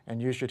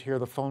 And you should hear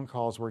the phone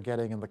calls we're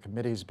getting and the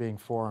committees being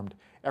formed.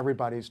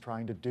 Everybody's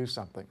trying to do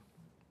something.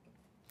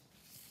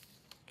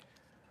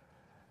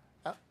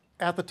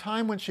 At the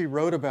time when she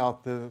wrote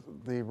about the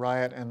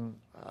riot, and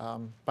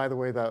by the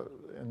way,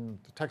 in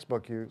the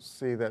textbook you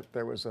see that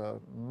there was a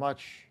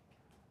much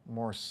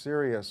more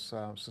serious,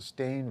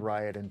 sustained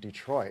riot in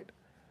Detroit,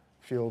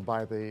 fueled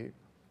by the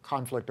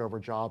conflict over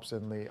jobs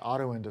in the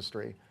auto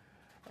industry,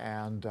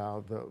 and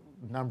the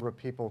number of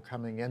people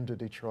coming into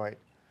Detroit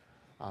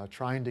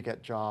trying to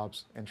get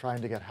jobs and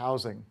trying to get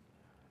housing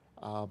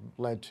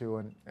led to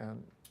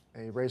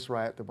a race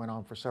riot that went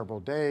on for several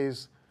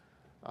days.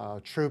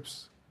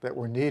 Troops that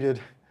were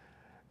needed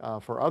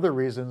for other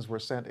reasons were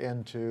sent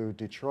into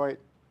Detroit,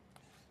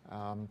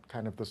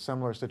 kind of the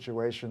similar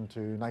situation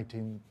to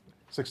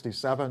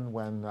 1967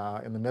 when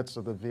in the midst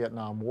of the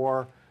Vietnam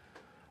War,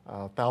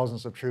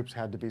 Thousands of troops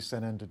had to be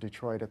sent into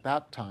Detroit at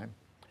that time.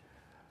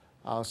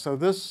 So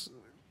this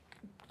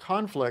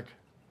conflict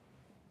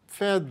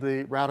fed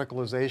the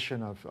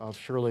radicalization of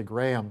Shirley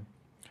Graham,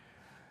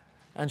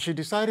 and she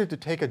decided to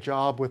take a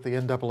job with the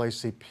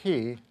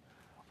NAACP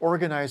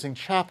organizing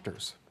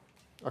chapters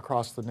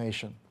across the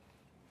nation.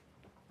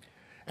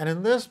 And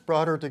in this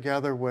brought her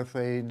together with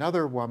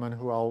another woman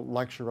who I'll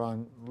lecture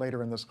on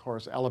later in this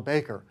course, Ella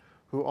Baker,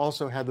 who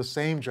also had the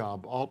same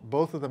job,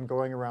 both of them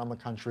going around the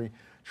country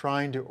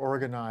trying to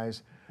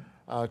organize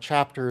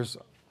chapters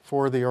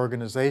for the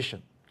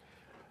organization.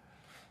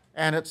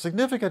 And it's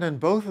significant in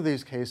both of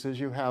these cases,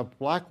 you have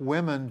black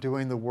women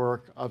doing the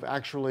work of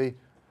actually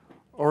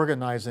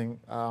organizing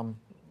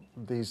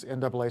these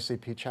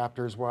NAACP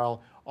chapters,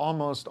 while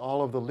almost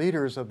all of the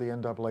leaders of the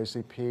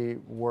NAACP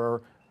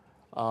were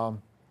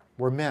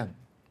men.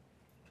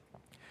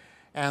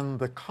 And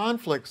the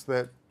conflicts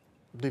that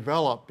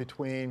developed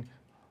between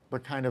the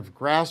kind of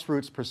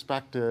grassroots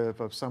perspective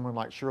of someone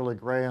like Shirley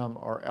Graham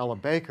or Ella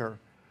Baker,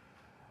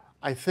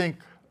 I think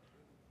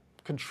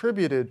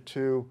contributed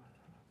to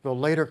the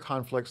later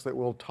conflicts that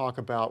we'll talk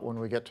about when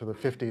we get to the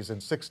 50s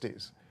and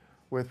 60s,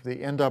 with the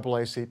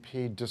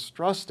NAACP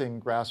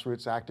distrusting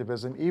grassroots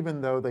activism,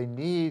 even though they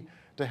need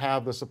to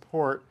have the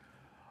support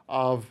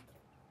of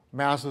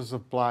masses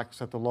of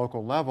blacks at the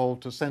local level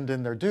to send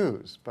in their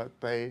dues. But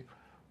they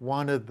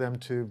wanted them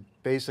to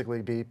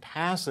basically be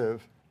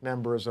passive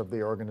members of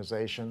the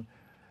organization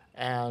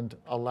and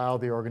allow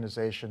the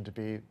organization to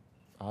be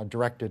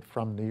directed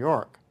from New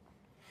York.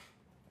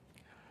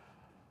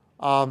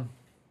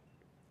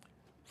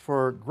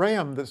 For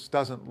Graham, this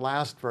doesn't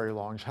last very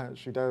long.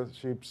 She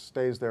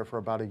stays there for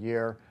about a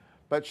year,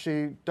 but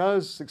she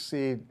does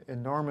succeed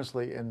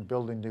enormously in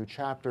building new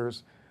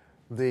chapters.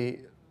 The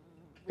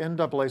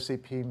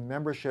NAACP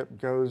membership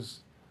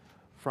goes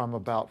from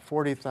about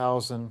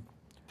 40,000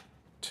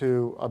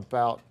 to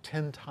about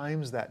 10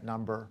 times that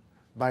number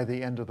by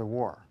the end of the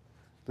war.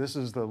 This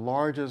is the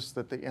largest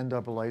that the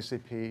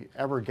NAACP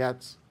ever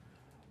gets,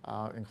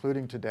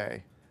 including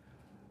today,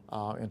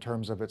 in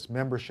terms of its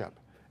membership.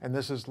 And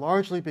this is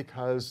largely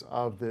because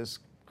of this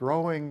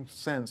growing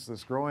sense,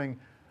 this growing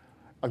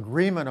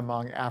agreement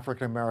among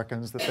African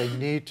Americans that they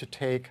need to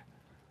take,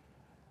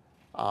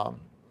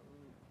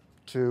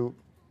 to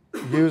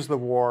use the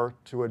war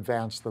to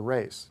advance the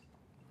race.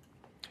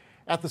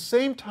 At the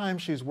same time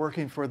she's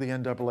working for the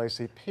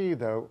NAACP,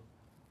 though,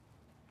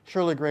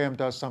 Shirley Graham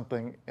does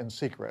something in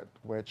secret,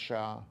 which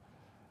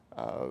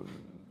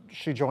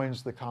she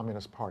joins the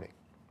Communist Party.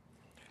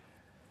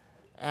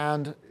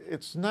 And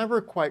it's never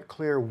quite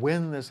clear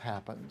when this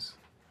happens,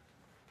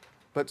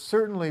 but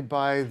certainly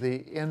by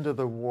the end of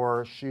the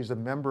war, she's a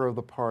member of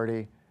the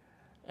party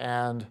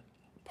and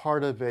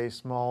part of a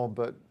small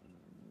but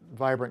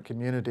vibrant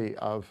community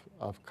of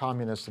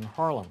communists in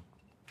Harlem.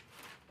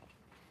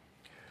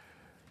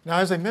 Now,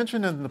 as I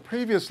mentioned in the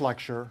previous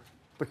lecture,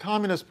 the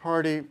Communist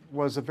Party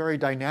was a very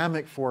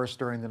dynamic force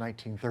during the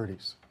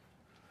 1930s.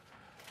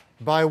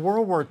 By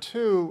World War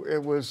II,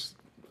 it was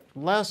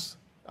less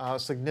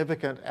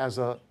significant as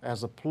a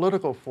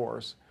political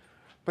force,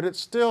 but it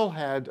still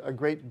had a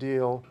great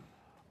deal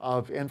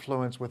of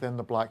influence within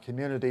the black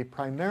community,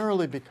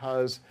 primarily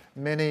because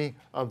many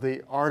of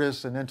the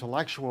artists and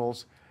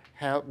intellectuals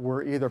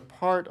were either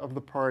part of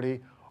the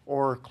party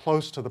or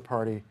close to the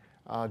party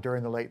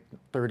during the late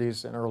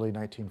 30s and early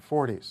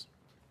 1940s.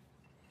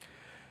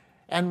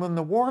 And when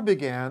the war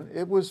began,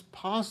 it was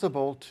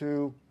possible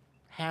to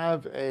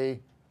have a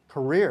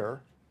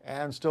career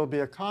and still be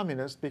a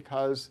communist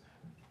because,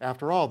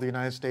 after all, the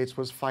United States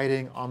was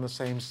fighting on the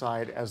same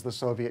side as the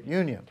Soviet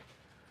Union.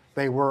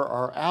 They were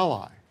our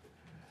ally.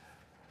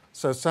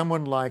 So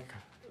someone like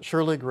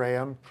Shirley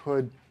Graham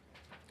could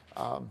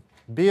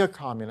be a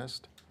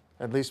communist,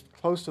 at least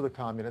close to the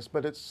communist,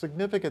 but it's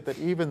significant that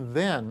even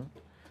then,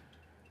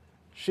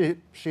 she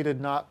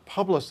did not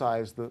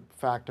publicize the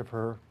fact of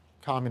her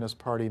Communist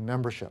Party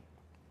membership.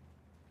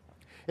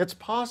 It's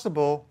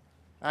possible,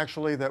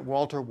 actually, that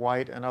Walter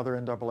White and other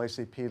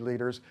NAACP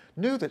leaders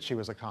knew that she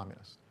was a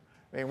communist.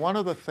 I mean, one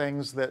of the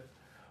things that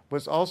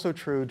was also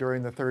true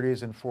during the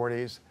 30s and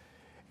 40s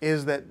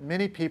is that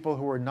many people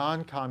who were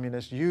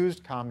non-communists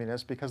used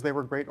communists because they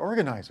were great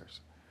organizers.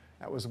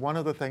 That was one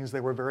of the things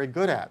they were very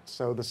good at.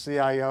 So the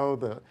CIO,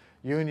 the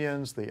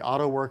unions, the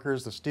auto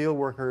workers, the steel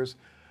workers,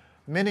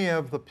 many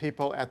of the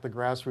people at the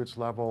grassroots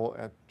level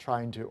at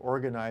trying to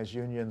organize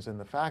unions in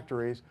the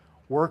factories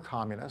were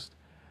communist.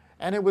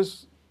 And it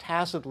was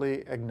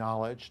tacitly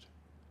acknowledged,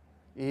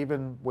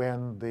 even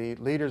when the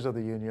leaders of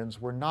the unions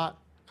were not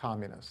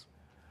communists,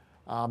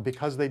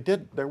 because they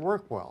did their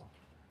work well.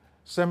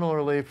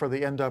 Similarly, for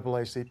the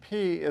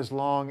NAACP, as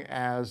long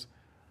as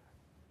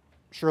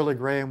Shirley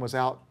Graham was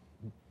out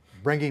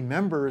bringing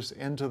members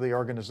into the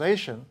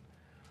organization,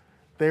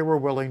 they were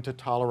willing to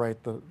tolerate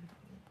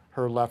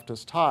her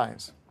leftist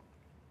ties.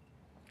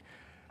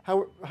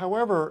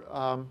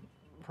 However,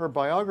 her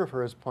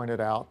biographer has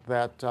pointed out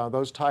that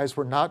those ties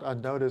were not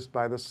unnoticed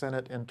by the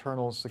Senate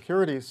Internal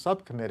Security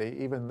Subcommittee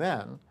even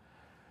then,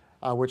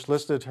 which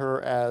listed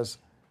her as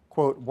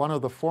quote, one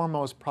of the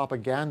foremost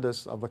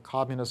propagandists of the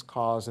communist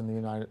cause in the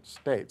United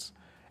States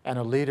and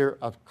a leader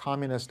of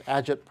communist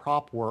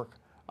agit-prop work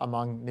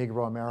among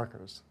Negro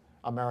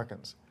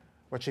Americans.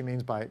 What they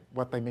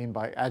mean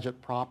by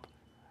agit-prop,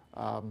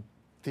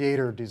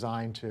 theater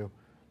designed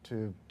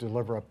to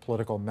deliver a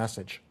political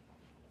message.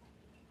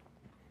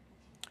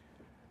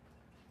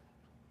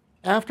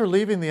 After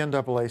leaving the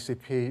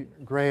NAACP,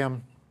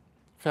 Graham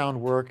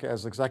found work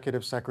as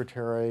executive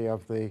secretary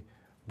of the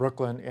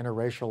Brooklyn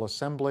Interracial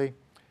Assembly.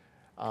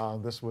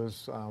 This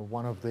was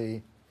one of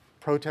the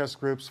protest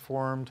groups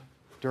formed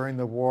during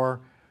the war,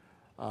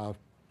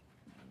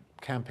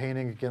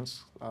 campaigning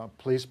against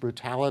police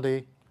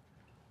brutality,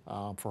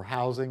 for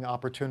housing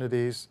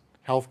opportunities,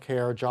 health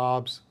care,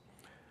 jobs.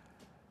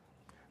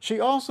 She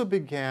also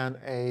began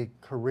a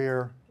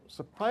career,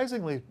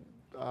 surprisingly,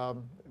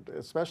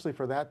 especially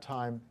for that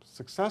time,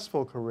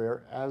 successful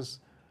career as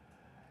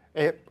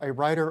a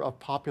writer of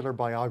popular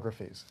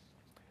biographies.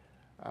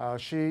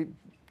 She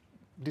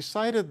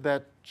decided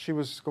that she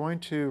was going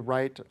to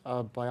write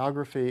a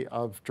biography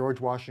of George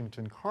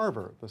Washington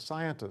Carver, the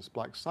scientist,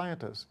 black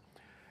scientist,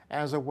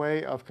 as a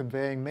way of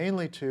conveying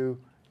mainly to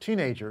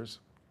teenagers,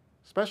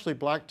 especially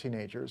black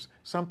teenagers,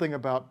 something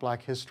about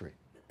black history.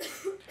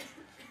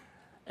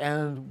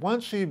 And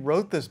once she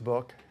wrote this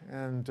book,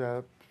 and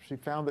she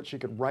found that she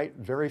could write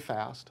very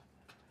fast,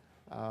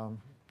 kind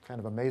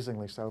of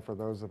amazingly so for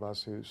those of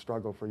us who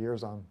struggle for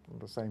years on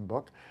the same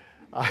book,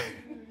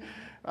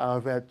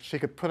 that she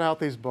could put out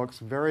these books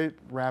very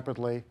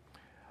rapidly,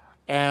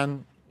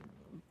 and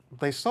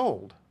they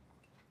sold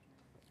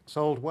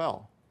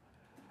well.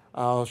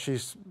 She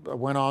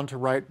went on to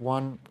write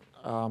one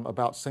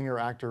about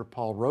singer-actor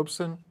Paul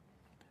Robeson,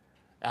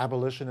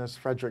 abolitionist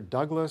Frederick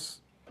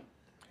Douglass,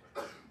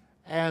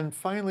 and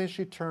finally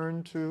she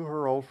turned to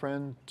her old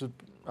friend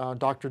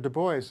Dr. Du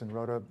Bois and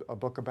wrote a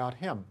book about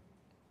him.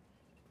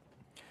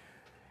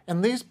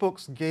 And these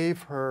books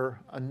gave her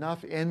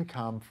enough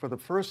income. For the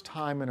first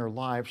time in her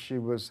life,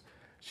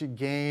 she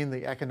gained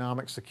the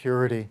economic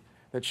security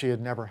that she had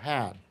never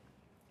had.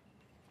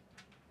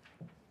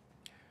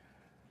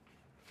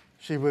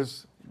 She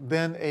was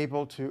then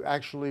able to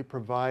actually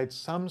provide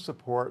some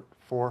support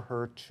for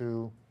her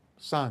two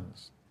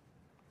sons.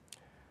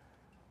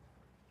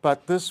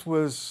 But this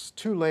was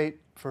too late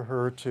for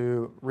her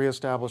to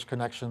reestablish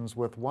connections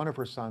with one of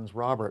her sons,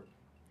 Robert,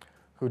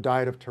 who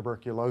died of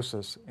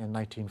tuberculosis in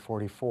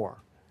 1944.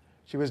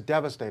 She was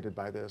devastated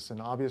by this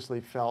and obviously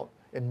felt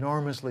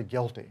enormously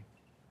guilty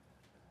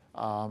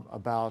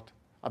about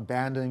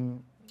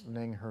abandoning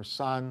her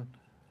son,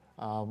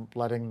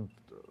 letting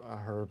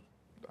her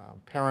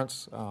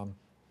parents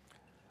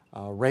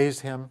raise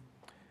him.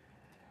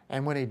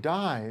 And when he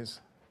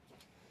dies,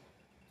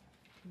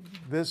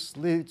 this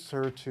leads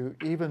her to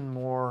even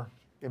more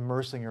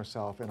immersing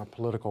herself in a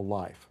political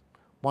life.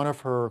 One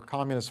of her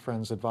communist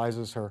friends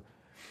advises her,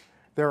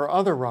 "There are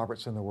other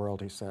Roberts in the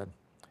world," he said,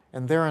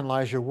 "and therein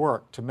lies your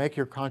work, to make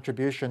your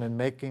contribution in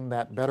making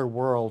that better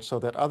world so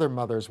that other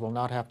mothers will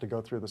not have to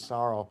go through the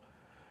sorrow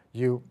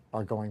you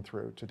are going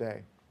through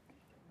today."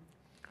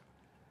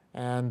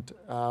 And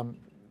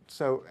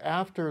so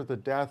after the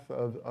death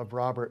of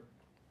Robert,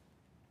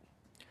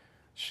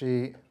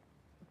 she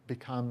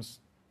becomes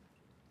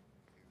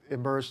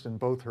immersed in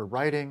both her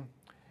writing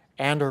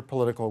and her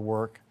political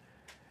work.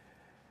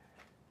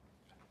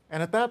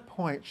 And at that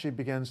point, she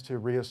begins to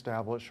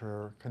reestablish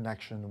her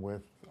connection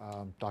with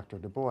Dr.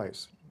 Du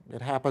Bois.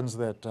 It happens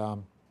that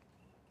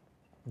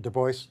Du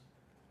Bois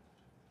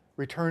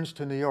returns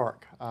to New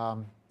York.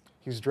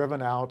 He's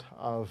driven out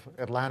of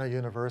Atlanta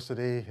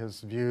University.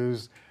 His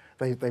views,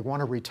 they want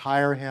to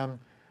retire him,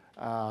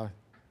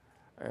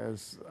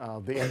 as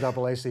the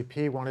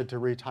NAACP wanted to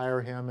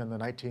retire him in the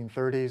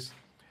 1930s.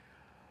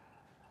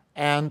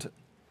 And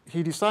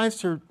he decides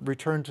to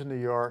return to New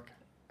York,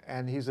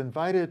 and he's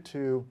invited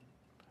to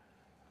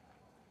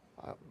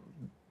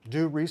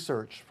do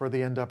research for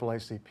the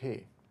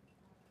NAACP.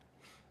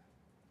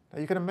 Now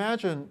you can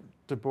imagine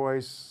Du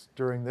Bois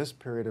during this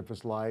period of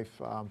his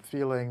life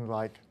feeling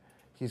like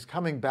he's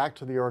coming back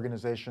to the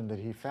organization that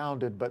he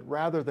founded, but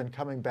rather than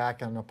coming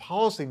back in a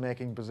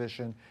policy-making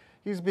position,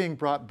 he's being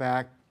brought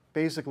back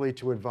basically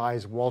to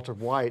advise Walter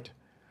White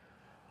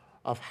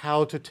of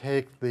how to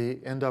take the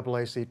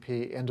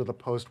NAACP into the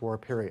post-war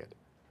period.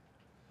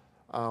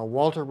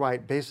 Walter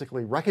White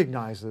basically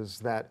recognizes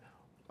that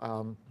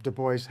Du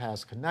Bois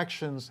has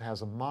connections,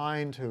 has a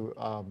mind,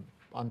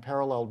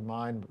 unparalleled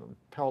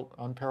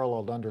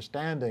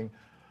understanding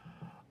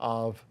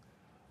of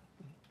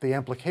the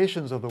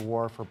implications of the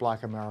war for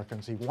black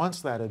Americans. He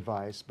wants that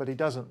advice, but he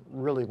doesn't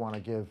really want to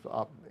give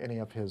up any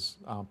of his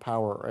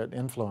power and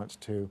influence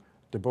to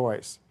Du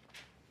Bois.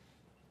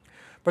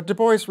 But Du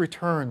Bois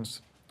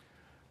returns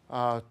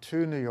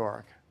to New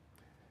York,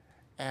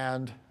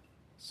 and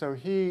so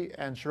he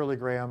and Shirley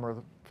Graham are,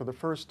 for the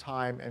first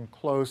time, in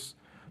close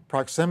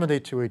proximity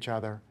to each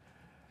other,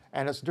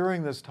 and it's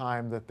during this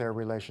time that their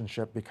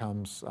relationship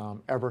becomes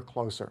ever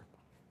closer.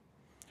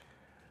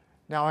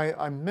 Now,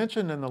 I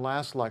mentioned in the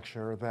last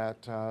lecture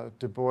that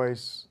Du Bois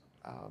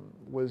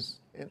was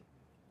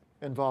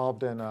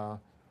involved in an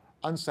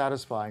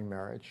unsatisfying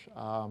marriage.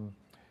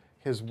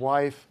 His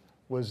wife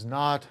was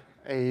not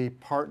a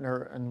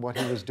partner in what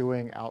he was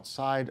doing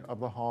outside of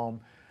the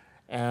home.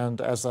 And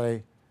as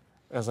I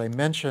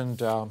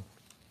mentioned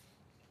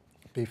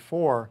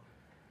before,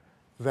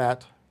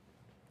 that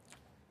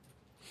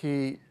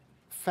he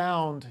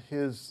found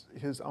his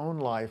own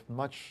life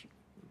much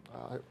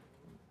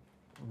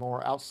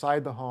more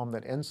outside the home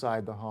than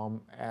inside the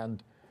home,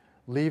 and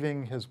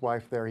leaving his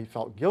wife there, he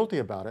felt guilty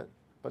about it,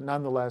 but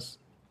nonetheless,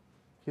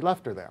 he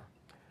left her there.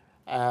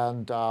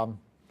 And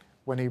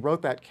when he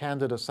wrote that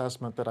candid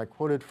assessment that I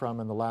quoted from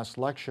in the last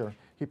lecture,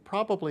 he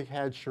probably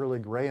had Shirley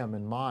Graham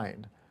in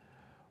mind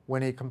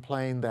when he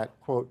complained that,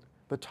 quote,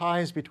 "The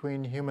ties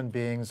between human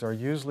beings are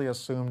usually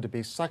assumed to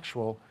be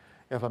sexual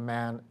if a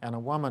man and a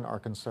woman are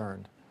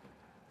concerned."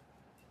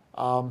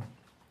 Now,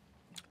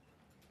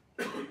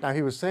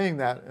 he was saying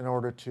that in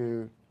order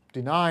to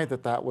deny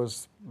that that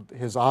was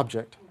his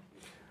object.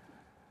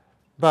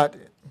 But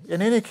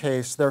in any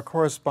case, their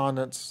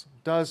correspondence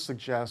does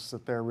suggest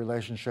that their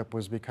relationship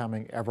was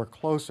becoming ever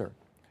closer.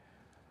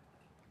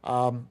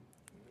 The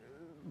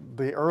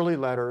early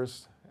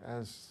letters,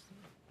 as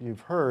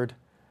you've heard,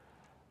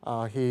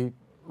 he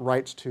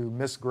writes to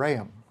Miss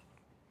Graham.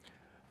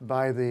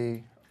 By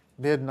the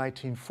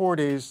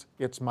mid-1940s,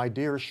 it's "My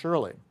dear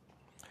Shirley."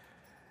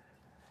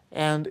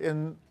 And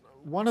in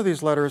one of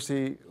these letters,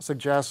 he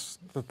suggests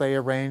that they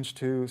arrange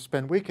to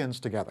spend weekends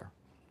together.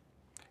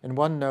 In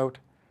one note,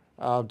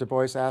 Du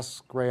Bois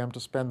asks Graham to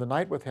spend the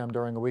night with him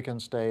during a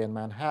weekend stay in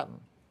Manhattan.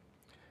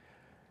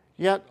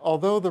 Yet,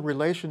 although the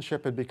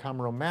relationship had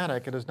become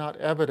romantic, it is not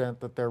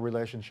evident that their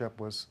relationship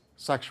was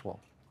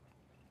sexual.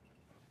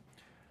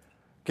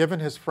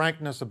 Given his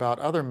frankness about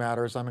other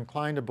matters, I'm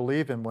inclined to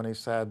believe him when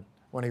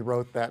he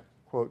wrote that,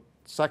 quote,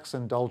 "Sex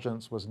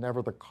indulgence was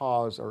never the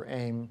cause or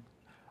aim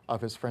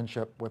of his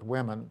friendship with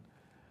women,"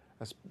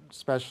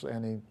 especially,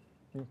 and he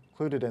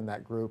included in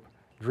that group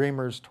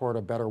 "dreamers toward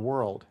a better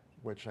world,"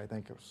 which I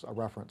think is a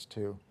reference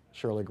to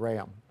Shirley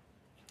Graham.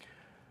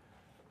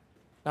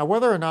 Now,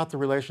 whether or not the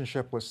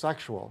relationship was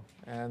sexual,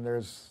 and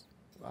there's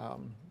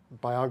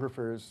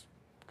biographers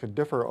could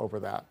differ over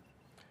that,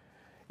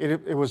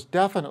 it was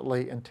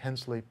definitely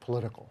intensely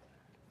political.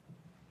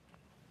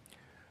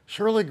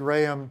 Shirley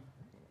Graham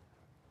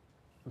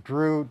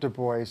drew Du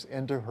Bois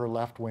into her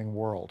left-wing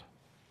world,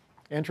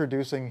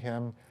 introducing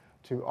him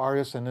to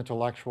artists and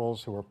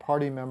intellectuals who were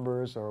party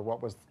members or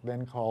what was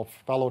then called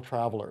fellow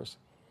travelers.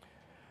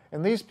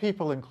 And these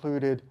people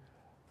included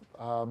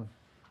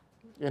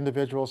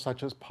individuals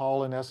such as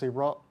Paul and Essie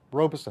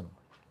Robeson,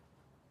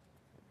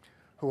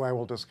 who I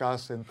will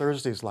discuss in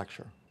Thursday's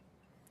lecture.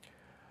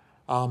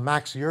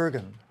 Max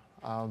Jurgen,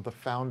 the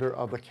founder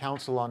of the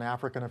Council on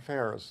African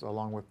Affairs,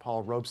 along with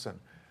Paul Robeson.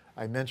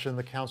 I mentioned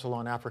the Council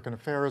on African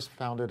Affairs,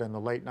 founded in the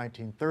late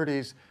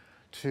 1930s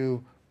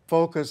to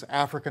focus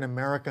African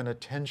American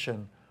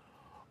attention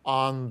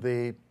on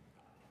the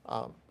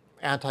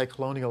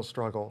anti-colonial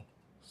struggle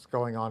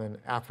going on in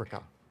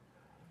Africa.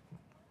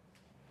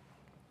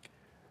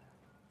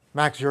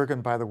 Max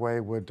Jurgen, by the way,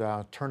 would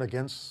turn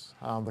against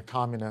the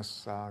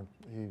communists.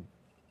 He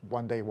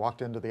one day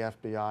walked into the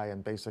FBI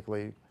and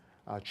basically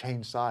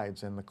changed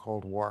sides in the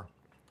Cold War.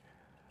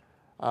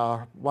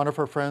 One of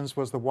her friends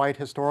was the white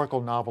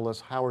historical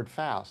novelist Howard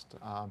Fast,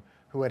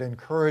 who had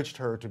encouraged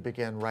her to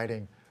begin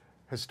writing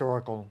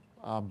historical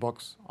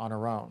books on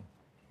her own.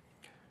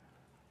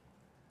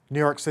 New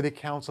York City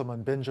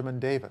Councilman Benjamin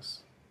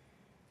Davis,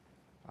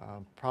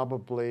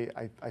 probably,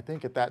 I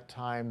think at that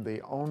time,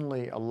 the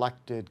only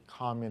elected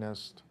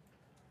communist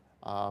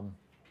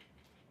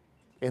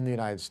in the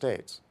United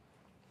States.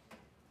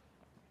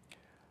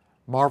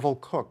 Marvel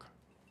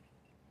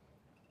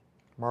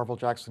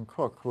Jackson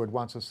Cook, who had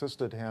once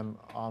assisted him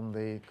on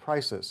the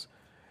crisis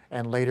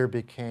and later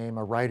became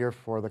a writer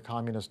for the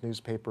communist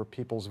newspaper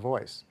People's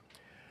Voice.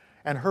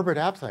 And Herbert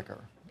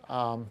Aptheker,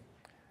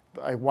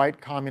 a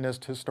white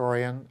communist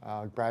historian,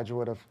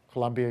 graduate of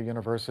Columbia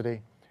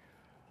University,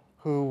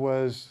 who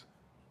was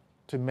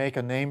to make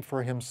a name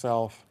for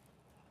himself,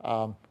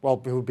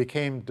 who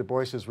became Du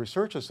Bois's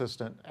research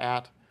assistant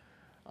at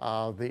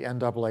the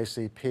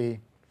NAACP,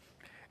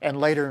 and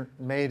later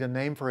made a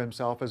name for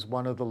himself as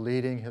one of the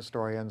leading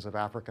historians of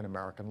African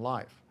American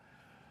life.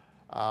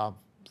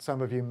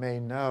 Some of you may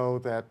know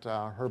that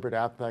Herbert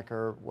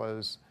Aptheker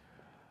was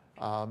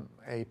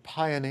a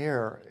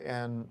pioneer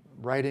in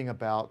writing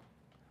about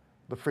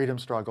the freedom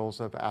struggles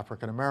of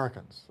African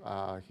Americans.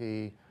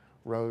 He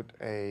wrote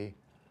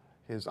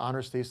his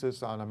honors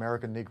thesis on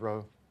American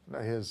Negro,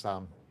 his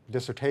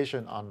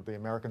dissertation on the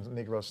American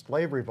Negro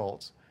slave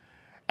revolts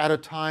at a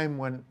time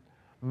when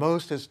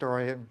most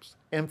historians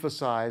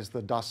emphasize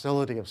the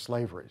docility of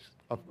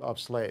of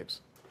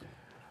slaves.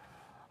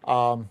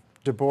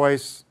 Du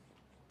Bois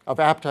of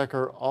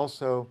Aptheker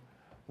also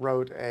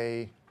wrote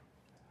a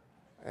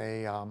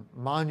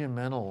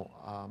monumental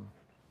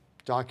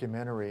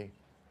documentary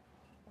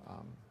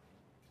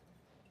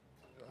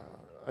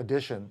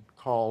edition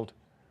called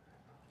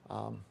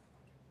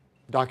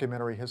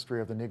Documentary History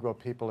of the Negro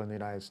People in the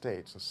United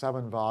States, a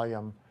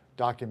 7-volume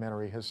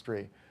documentary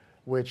history,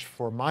 which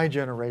for my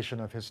generation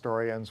of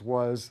historians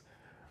was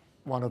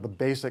one of the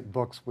basic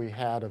books we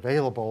had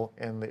available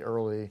in the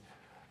early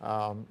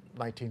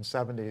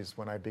 1970s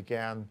when I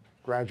began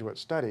graduate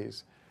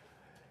studies.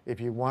 If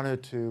you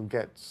wanted to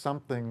get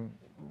something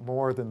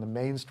more than the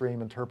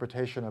mainstream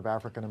interpretation of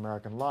African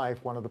American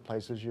life, one of the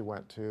places you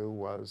went to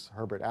was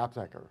Herbert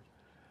Aptheker.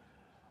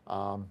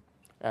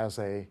 As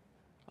a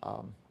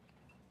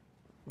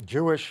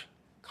Jewish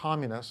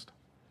communist,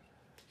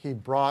 he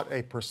brought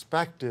a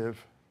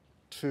perspective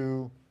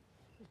to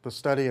the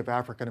study of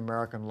African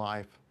American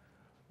life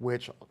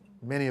which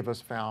many of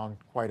us found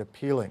quite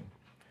appealing.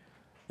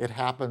 It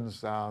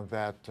happens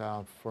that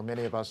for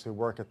many of us who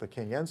work at the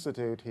King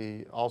Institute,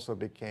 he also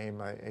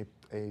became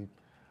a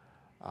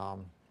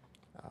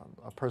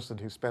person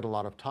who spent a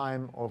lot of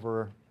time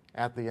over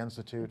at the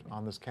Institute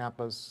on this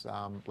campus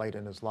late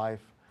in his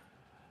life.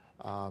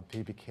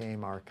 He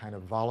became our kind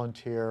of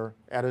volunteer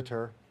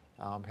editor,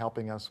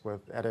 helping us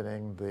with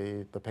editing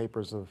the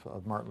papers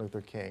of Martin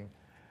Luther King,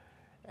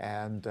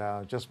 and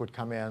just would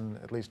come in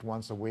at least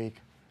once a week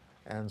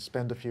and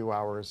spend a few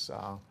hours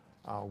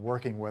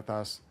working with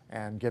us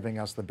and giving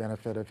us the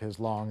benefit of his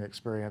long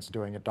experience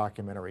doing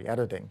documentary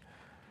editing.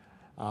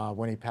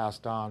 When he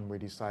passed on, we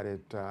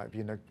decided if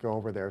you go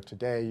over there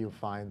today, you'll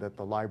find that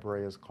the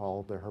library is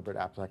called the Herbert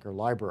Aptheker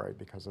Library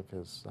because of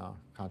his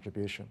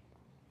contribution.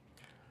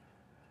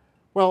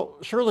 Well,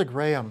 Shirley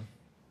Graham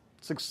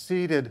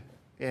succeeded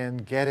in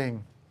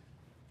getting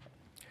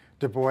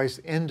Du Bois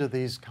into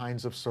these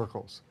kinds of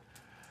circles.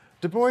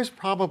 Du Bois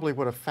probably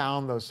would have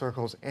found those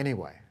circles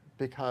anyway,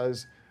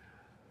 because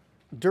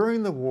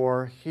during the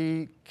war,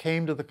 he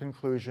came to the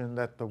conclusion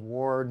that the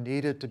war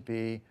needed to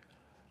be,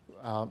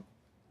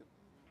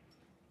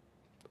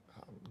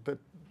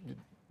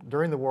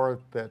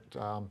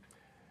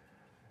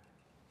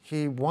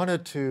 he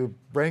wanted to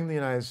bring the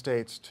United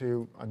States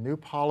to a new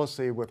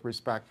policy with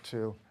respect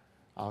to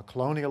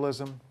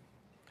colonialism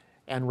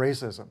and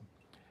racism.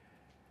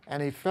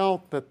 And he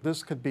felt that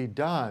this could be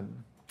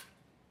done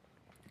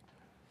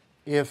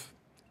if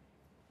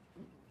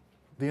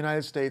the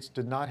United States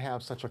did not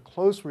have such a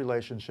close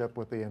relationship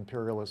with the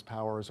imperialist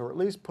powers, or at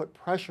least put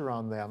pressure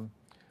on them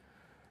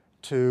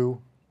to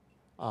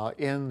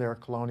end their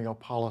colonial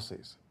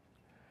policies.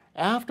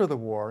 After the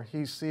war,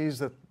 he sees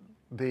that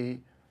the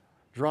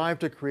drive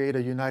to create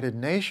a United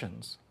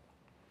Nations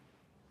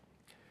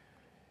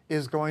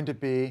is going to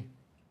be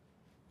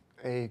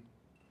a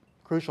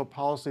crucial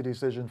policy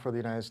decision for the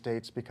United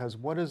States, because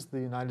what is the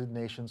United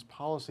Nations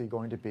policy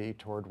going to be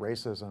toward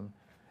racism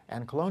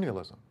and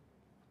colonialism?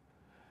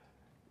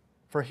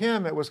 For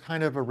him, it was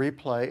kind of a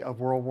replay of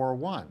World War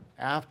I.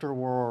 After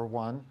World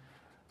War I,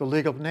 the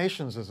League of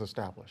Nations is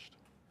established.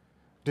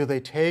 Do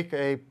they take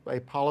a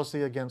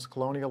policy against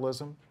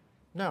colonialism?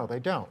 No, they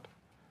don't,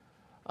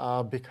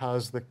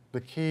 because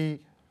the key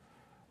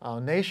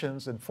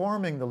nations in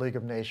forming the League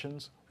of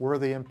Nations were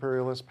the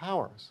imperialist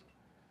powers.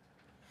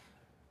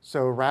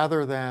 So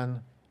rather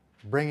than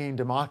bringing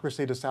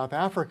democracy to South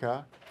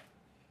Africa,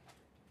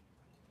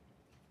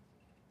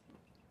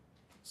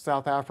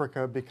 South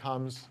Africa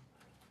becomes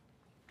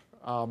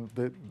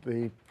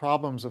the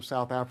problems of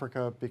South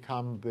Africa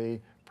become the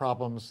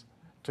problems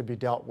to be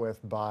dealt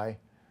with by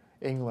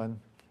England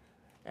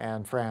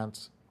and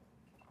France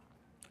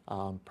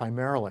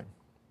primarily,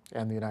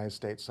 and the United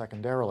States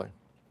secondarily.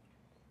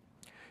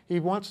 He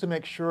wants to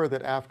make sure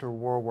that after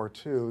World War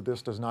II,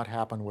 this does not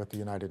happen with the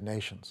United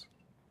Nations.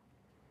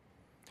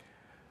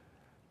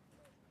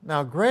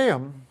 Now,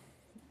 Graham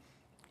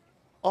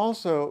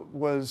also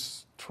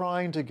was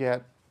trying to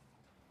get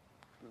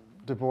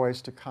Du Bois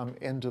to come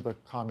into the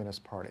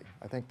Communist Party.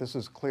 I think this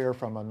is clear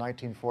from a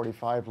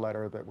 1945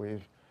 letter that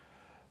we've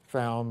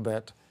found,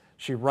 that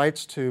she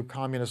writes to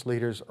communist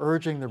leaders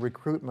urging the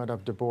recruitment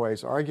of Du Bois,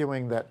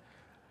 arguing that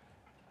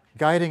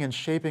guiding and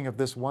shaping of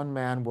this one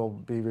man will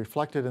be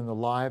reflected in the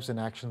lives and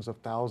actions of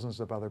thousands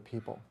of other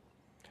people.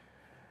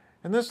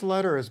 And this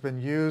letter has been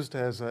used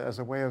as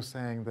a way of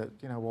saying that,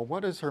 well,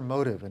 what is her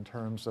motive in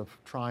terms of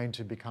trying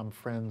to become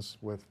friends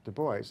with Du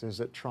Bois?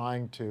 Is it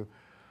trying to,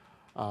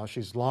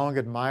 she's long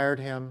admired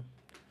him,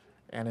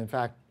 and in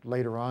fact,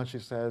 later on she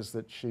says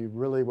that she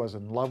really was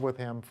in love with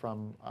him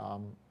from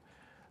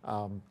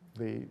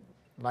the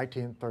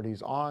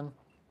 1930s on.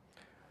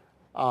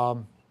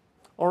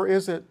 Or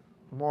is it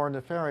more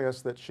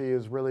nefarious that she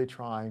is really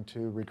trying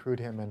to recruit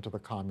him into the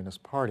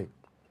Communist Party?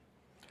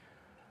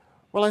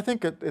 Well, I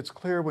think it's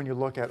clear when you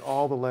look at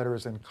all the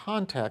letters in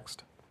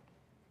context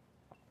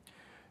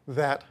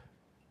that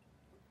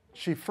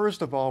she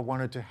first of all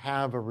wanted to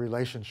have a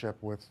relationship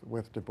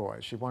with Du Bois.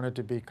 She wanted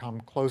to become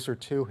closer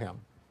to him.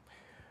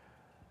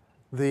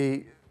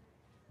 The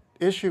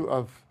issue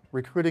of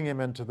recruiting him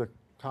into the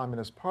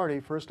Communist Party,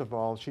 first of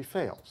all, she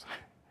fails.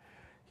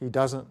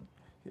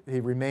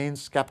 He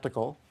remains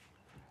skeptical,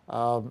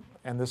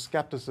 and this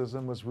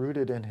skepticism was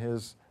rooted in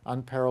his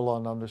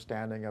unparalleled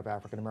understanding of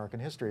African American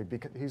history,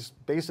 because he's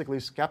basically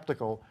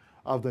skeptical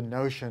of the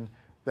notion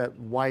that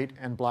white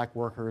and black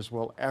workers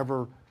will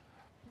ever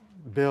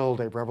build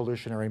a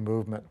revolutionary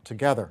movement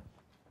together.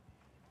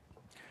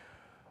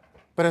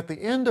 But at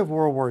the end of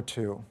World War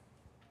II,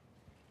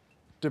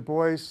 Du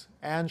Bois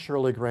and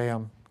Shirley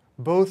Graham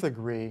both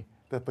agree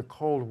that the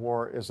Cold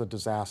War is a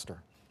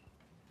disaster.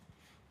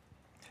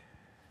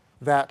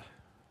 That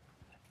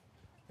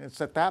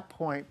it's at that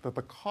point that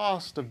the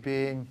cost of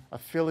being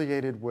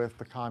affiliated with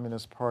the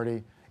Communist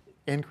Party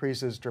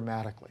increases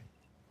dramatically.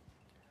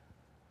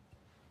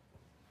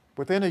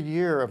 Within a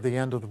year of the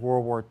end of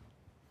World War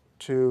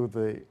II,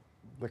 the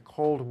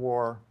Cold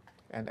War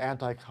and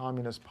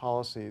anti-communist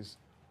policies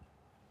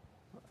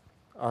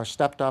are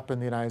stepped up in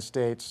the United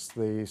States.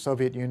 The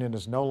Soviet Union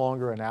is no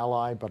longer an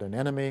ally but an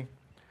enemy.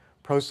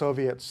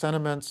 Pro-Soviet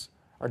sentiments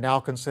are now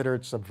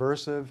considered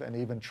subversive and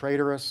even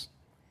traitorous.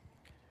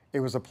 It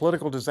was a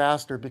political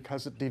disaster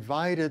because it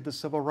divided the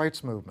civil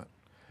rights movement.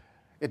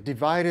 It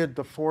divided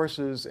the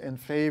forces in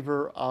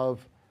favor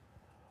of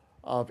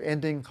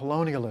ending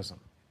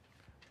colonialism.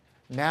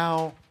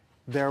 Now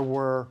there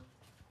were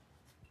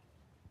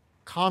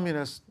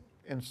communists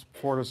in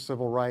support of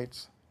civil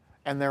rights,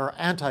 and there are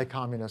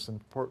anti-communists in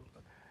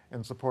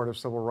support of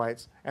civil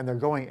rights, and they're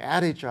going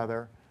at each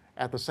other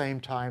at the same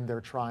time they're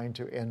trying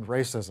to end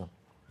racism.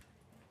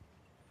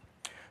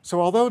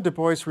 So although Du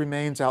Bois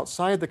remains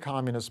outside the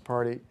Communist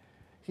Party,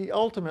 he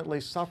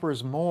ultimately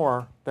suffers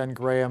more than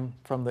Graham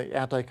from the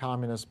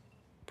anti-communist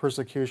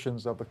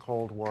persecutions of the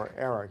Cold War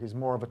era. He's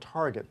more of a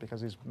target because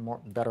he's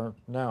better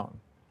known.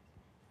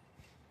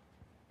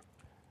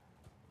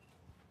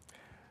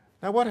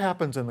 Now, what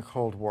happens in the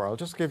Cold War? I'll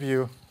just give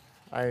you,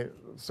 I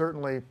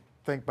certainly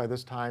think by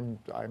this time,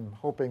 I'm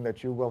hoping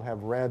that you will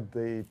have read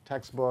the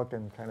textbook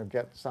and kind of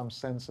get some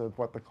sense of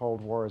what the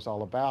Cold War is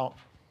all about.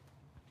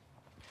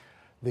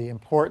 The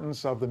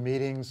importance of the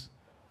meetings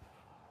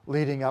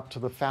leading up to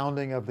the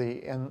founding of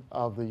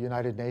the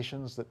United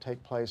Nations that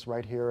take place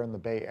right here in the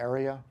Bay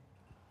Area.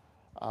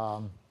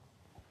 How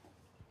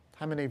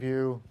many of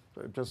you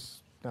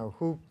just know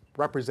who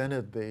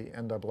represented the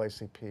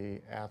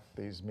NAACP at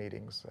these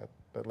meetings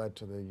that led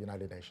to the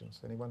United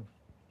Nations? Anyone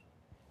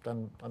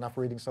done enough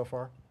reading so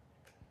far?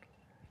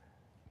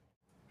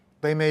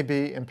 They may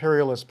be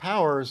imperialist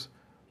powers,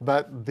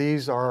 but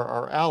these are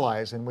our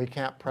allies, and we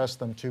can't press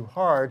them too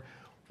hard.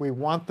 We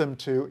want them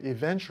to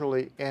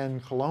eventually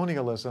end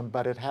colonialism,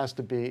 but it has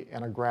to be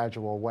in a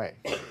gradual way.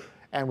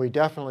 And we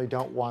definitely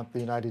don't want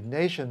the United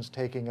Nations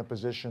taking a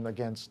position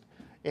against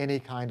any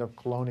kind of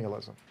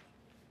colonialism.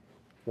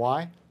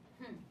 Why?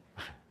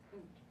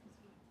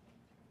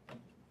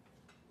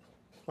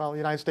 Well, the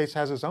United States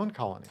has its own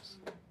colonies.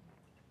 I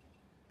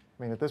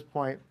mean, at this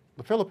point,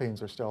 the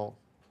Philippines are still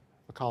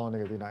a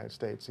colony of the United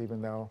States, even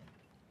though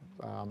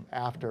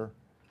after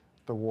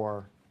the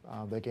war,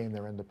 they gained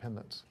their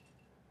independence.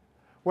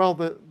 Well,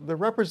 the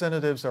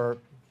representatives are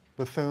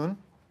Bethune,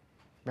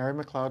 Mary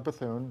McLeod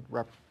Bethune,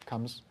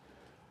 comes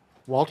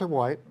Walter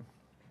White,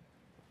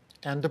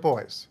 and Du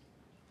Bois.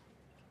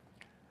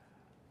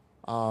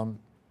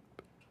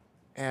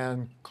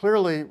 And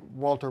clearly,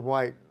 Walter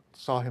White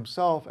saw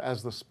himself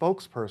as the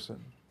spokesperson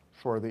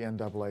for the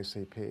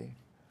NAACP.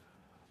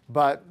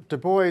 But Du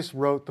Bois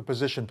wrote the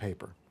position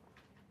paper.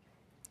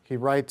 He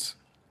writes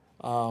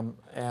an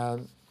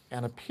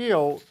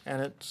appeal,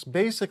 and it's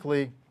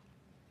basically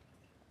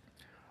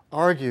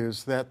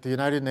argues that the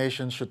United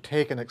Nations should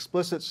take an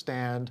explicit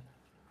stand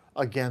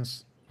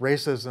against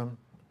racism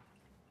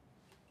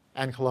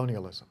and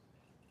colonialism.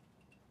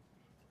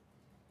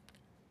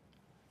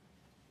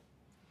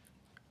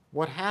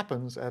 What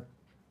happens at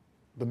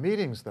the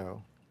meetings,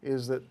 though,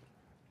 is that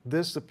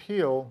this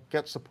appeal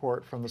gets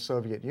support from the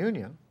Soviet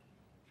Union,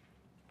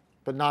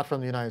 but not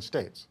from the United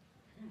States.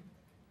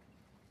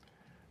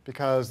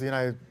 Because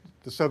the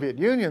Soviet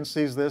Union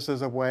sees this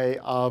as a way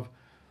of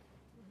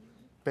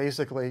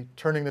basically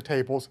turning the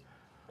tables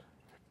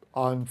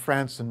on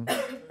France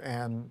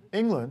and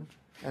England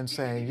and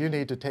saying, you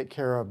need to take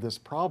care of this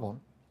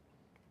problem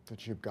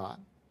that you've got,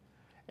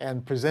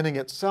 and presenting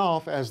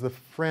itself as the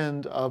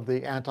friend of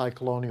the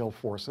anti-colonial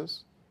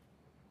forces,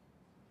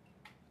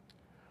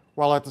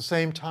 while at the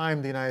same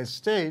time the United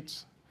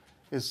States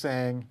is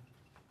saying,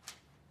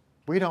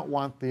 we don't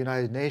want the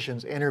United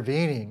Nations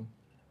intervening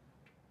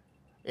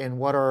in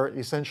what are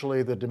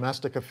essentially the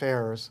domestic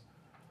affairs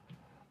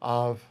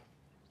of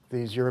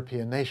these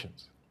European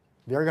nations.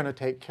 They're going to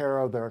take care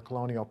of their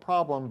colonial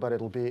problem, but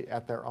it'll be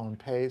at their own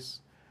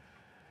pace.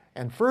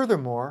 And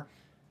furthermore,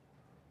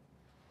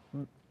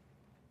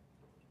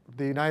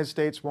 the United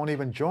States won't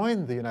even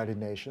join the United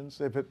Nations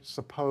if it's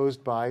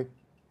opposed by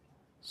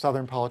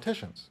Southern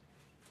politicians.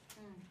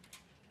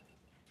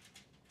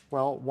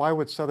 Well, why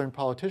would Southern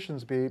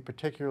politicians be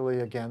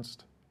particularly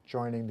against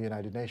joining the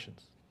United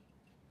Nations?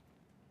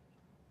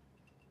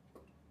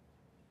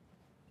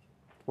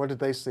 What did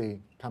they see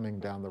coming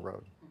down the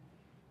road?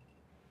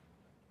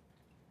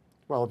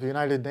 Well, if the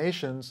United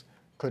Nations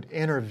could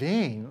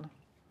intervene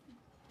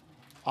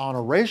on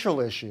a racial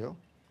issue,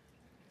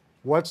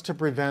 what's to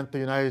prevent the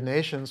United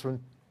Nations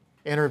from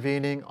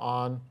intervening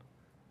on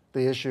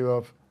the issue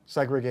of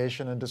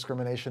segregation and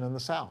discrimination in the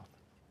South?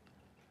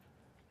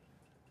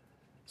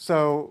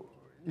 So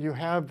you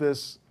have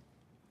this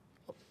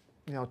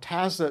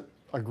tacit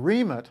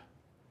agreement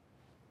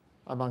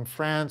among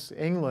France,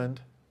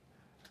 England,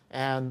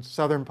 and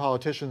Southern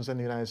politicians in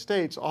the United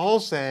States, all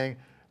saying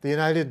the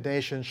United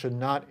Nations should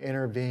not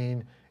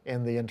intervene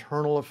in the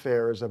internal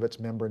affairs of its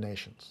member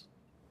nations.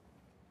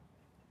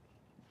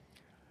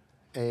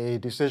 A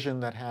decision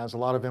that has a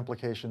lot of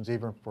implications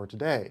even for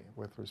today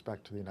with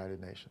respect to the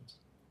United Nations.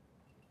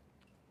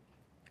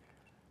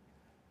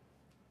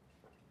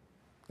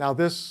 Now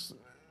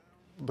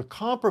a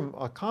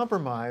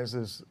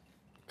compromise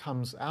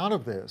comes out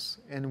of this,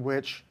 in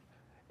which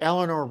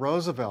Eleanor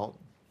Roosevelt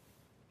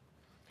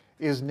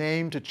is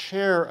named to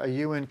chair a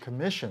UN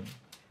commission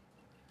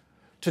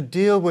to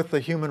deal with the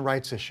human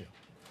rights issue.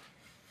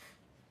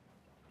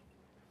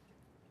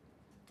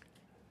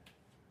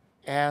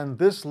 And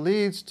this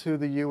leads to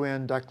the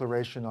UN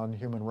Declaration on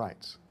Human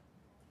Rights.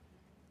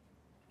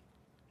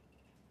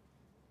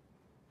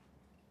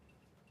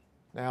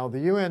 Now, the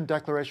UN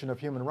Declaration of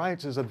Human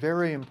Rights is a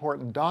very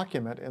important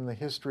document in the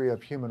history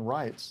of human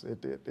rights.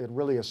 It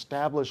really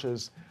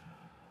establishes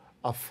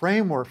a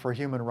framework for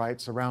human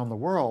rights around the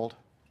world,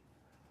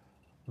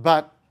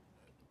 but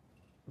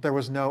there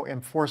was no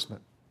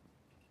enforcement.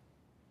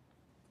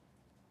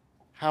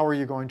 How are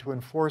you going to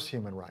enforce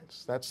human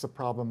rights? That's the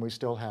problem we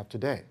still have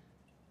today.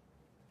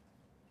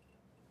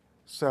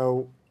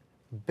 So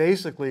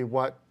basically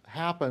what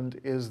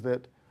happened is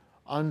that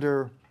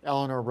under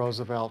Eleanor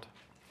Roosevelt,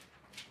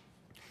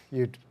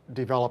 you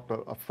developed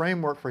a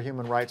framework for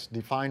human rights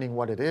defining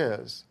what it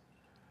is,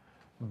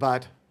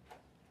 but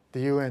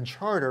the UN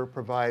Charter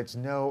provides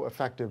no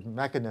effective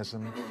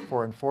mechanism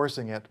for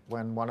enforcing it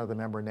when one of the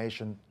member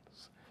nations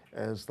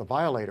is the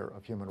violator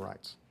of human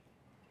rights.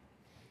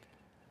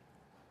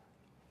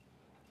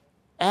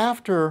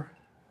 After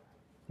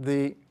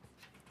the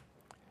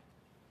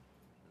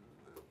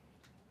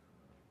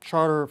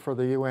Charter for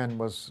the UN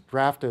was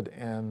drafted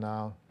in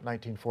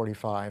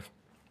 1945,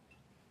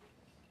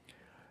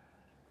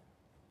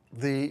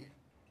 the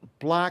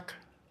black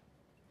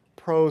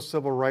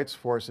pro-civil rights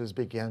forces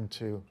began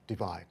to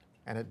divide,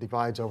 and it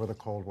divides over the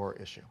Cold War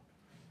issue.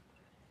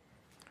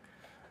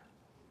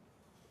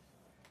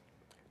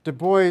 Du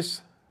Bois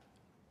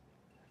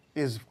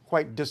is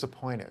quite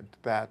disappointed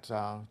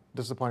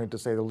disappointed to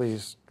say the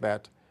least,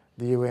 that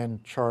the UN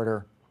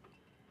Charter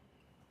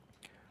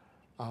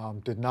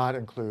did not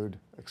include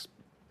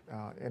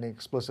any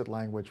explicit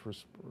language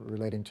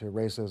relating to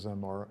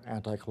racism or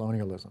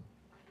anti-colonialism.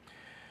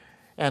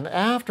 And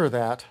after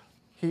that,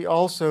 he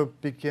also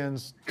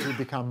begins to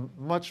become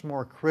much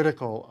more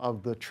critical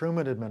of the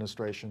Truman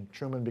administration.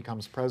 Truman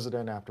becomes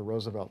president after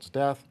Roosevelt's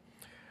death.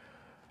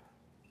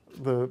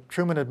 The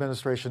Truman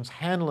administration's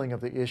handling of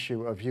the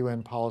issue of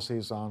UN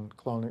policies on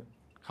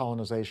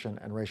colonization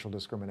and racial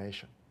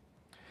discrimination.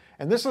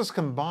 And this is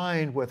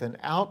combined with an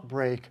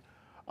outbreak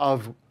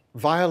of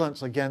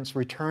violence against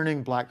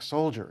returning black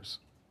soldiers.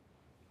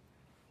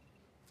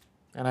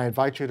 And I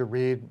invite you to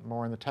read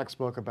more in the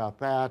textbook about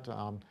that.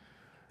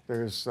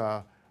 There's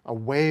a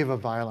wave of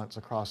violence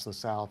across the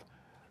South,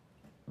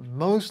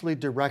 mostly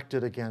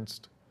directed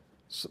against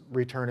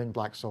returning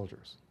black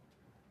soldiers.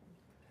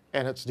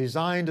 And it's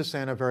designed to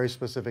send a very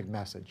specific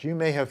message. You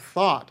may have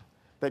thought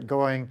that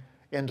going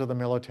into the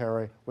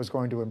military was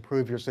going to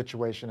improve your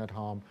situation at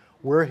home.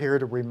 We're here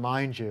to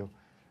remind you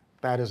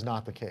that is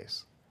not the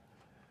case.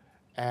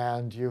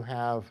 And you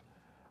have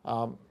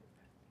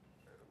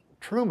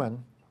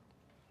Truman,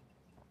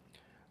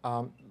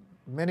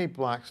 many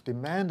blacks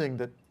demanding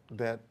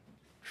that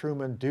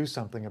Truman do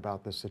something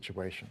about this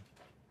situation.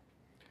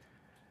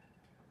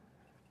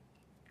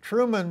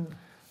 Truman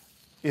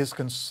is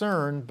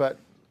concerned, but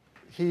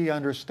he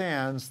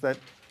understands that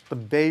the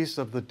base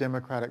of the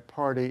Democratic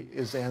Party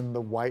is in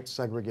the white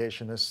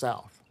segregationist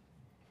South.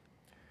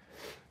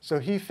 So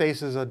he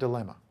faces a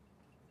dilemma.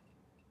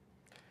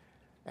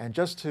 And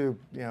just to,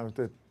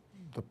 the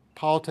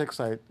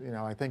politics, I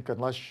think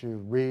unless you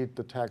read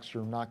the text,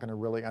 you're not going to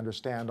really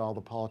understand all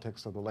the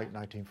politics of the late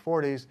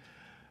 1940s.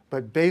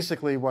 But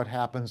basically what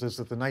happens is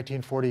that the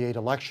 1948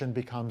 election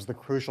becomes the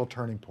crucial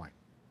turning point.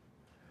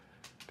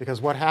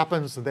 Because what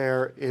happens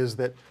there is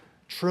that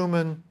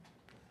Truman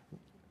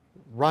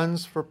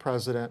runs for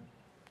president.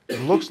 It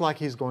looks like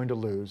he's going to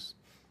lose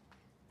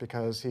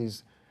because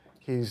he's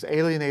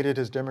alienated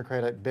his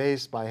Democratic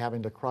base by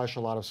having to crush a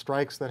lot of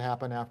strikes that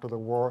happened after the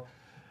war.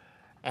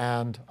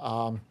 And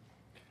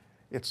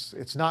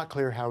it's not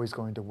clear how he's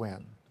going to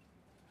win.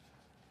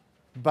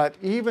 But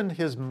even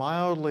his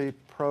mildly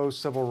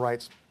pro-civil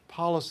rights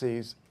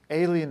policies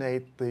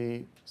alienate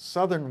the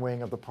southern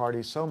wing of the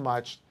party so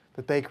much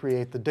that they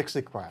create the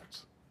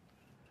Dixiecrats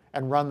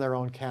and run their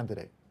own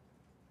candidate.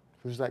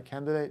 Who's that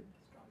candidate?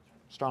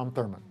 Strom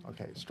Thurmond.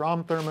 Okay,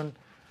 Strom Thurmond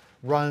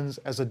runs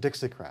as a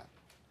Dixiecrat.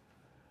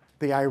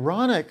 The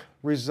ironic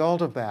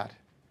result of that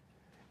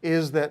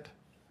is that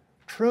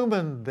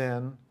Truman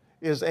then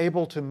is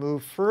able to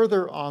move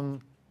further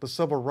on the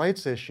civil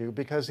rights issue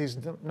because he's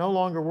no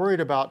longer worried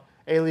about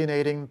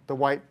alienating the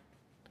white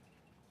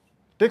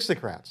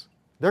Dixiecrats.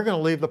 They're going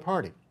to leave the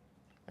party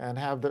and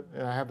have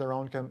their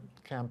own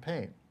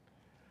campaign.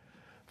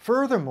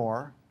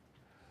 Furthermore,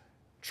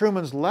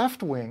 Truman's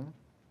left wing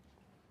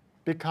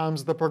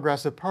becomes the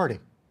Progressive Party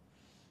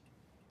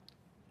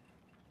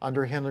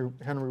under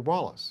Henry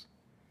Wallace.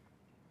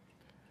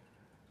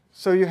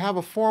 So you have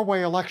a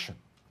four-way election: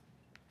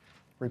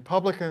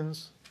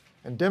 Republicans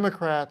and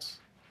Democrats,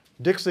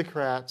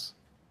 Dixiecrats,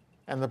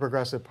 and the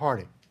Progressive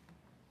Party.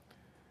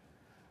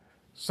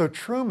 So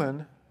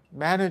Truman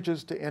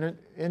manages to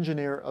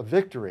engineer a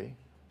victory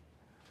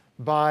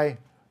by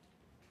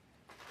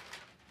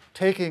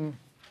taking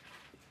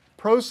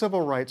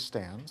pro-civil rights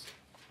stands,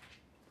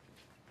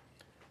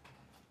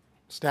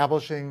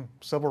 establishing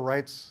Civil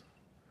Rights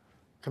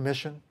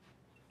Commission,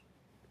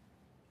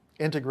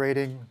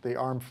 integrating the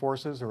armed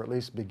forces, or at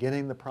least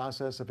beginning the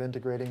process of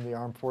integrating the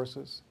armed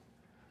forces,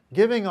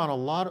 giving on a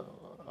lot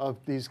of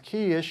these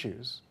key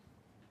issues,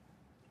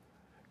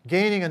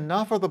 gaining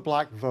enough of the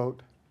black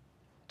vote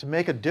to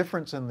make a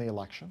difference in the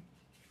election,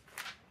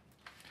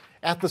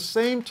 at the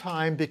same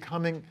time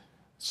becoming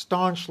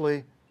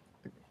staunchly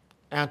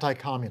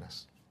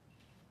anti-communist.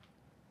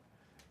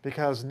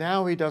 Because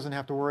now he doesn't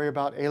have to worry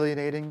about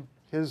alienating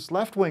his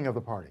left wing of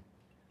the party.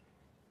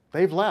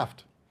 They've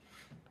left.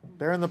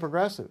 They're in the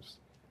progressives.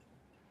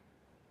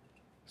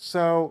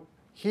 So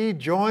he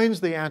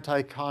joins the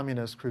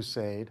anti-communist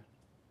crusade,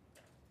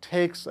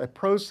 takes a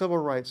pro-civil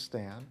rights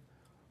stand.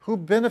 Who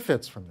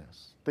benefits from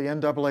this? The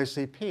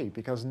NAACP,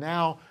 because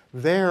now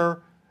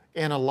they're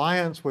in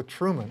alliance with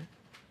Truman.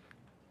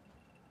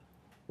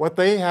 What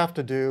they have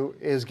to do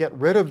is get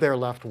rid of their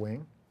left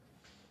wing.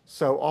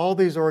 So all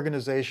these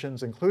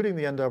organizations, including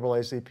the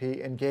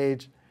NAACP,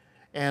 engage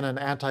in an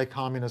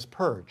anti-communist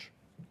purge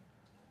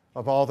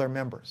of all their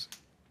members.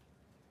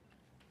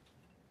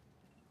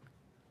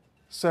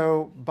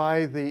 So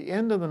by the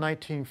end of the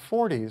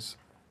 1940s,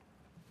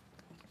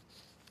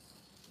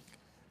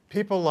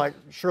 people like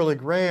Shirley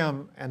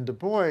Graham and Du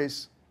Bois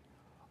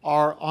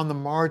are on the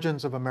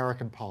margins of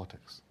American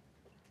politics.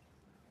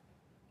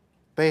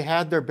 They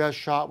had their best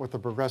shot with the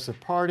Progressive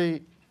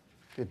Party.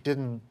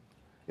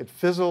 It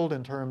fizzled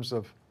in terms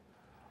of,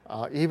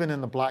 even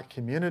in the black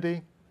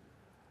community,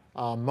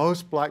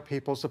 most black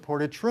people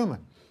supported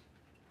Truman.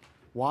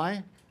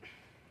 Why?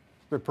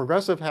 The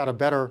Progressive had a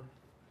better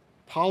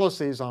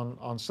policies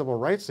on civil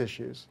rights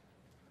issues,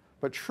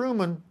 but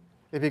Truman,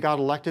 if he got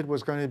elected,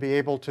 was going to be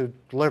able to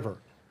deliver.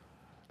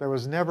 There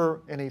was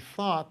never any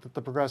thought that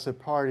the Progressive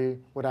Party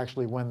would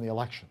actually win the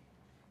election.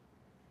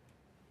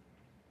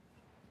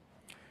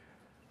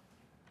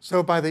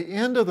 So by the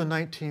end of the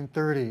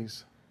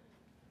 1930s,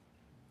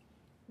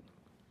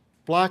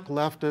 black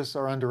leftists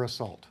are under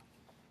assault.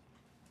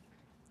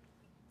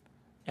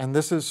 And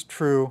this is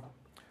true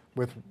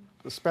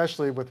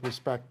especially with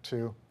respect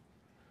to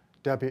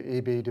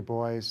W.E.B. Du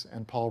Bois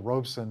and Paul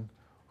Robeson,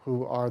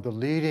 who are the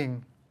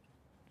leading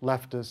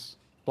leftists,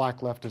 black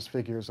leftist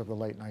figures of the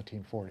late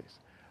 1940s.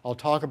 I'll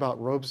talk about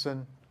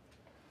Robeson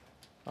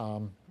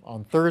on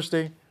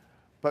Thursday,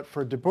 but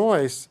for Du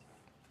Bois,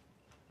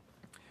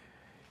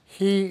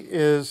 he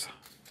is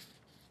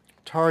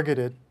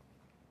targeted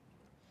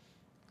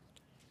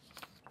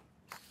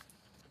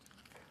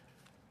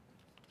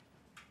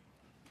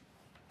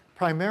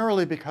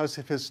primarily because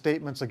of his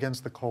statements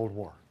against the Cold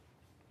War.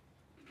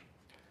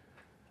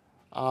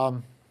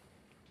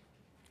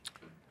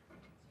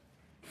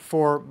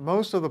 For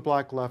most of the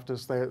black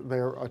leftists,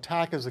 their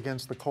attack is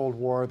against the Cold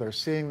War. They're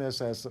seeing this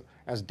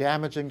as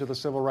damaging to the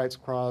civil rights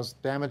cause,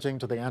 damaging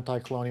to the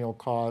anti-colonial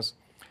cause.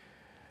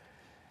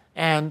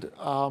 And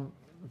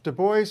Du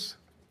Bois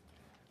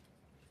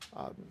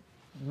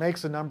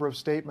makes a number of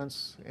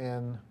statements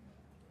in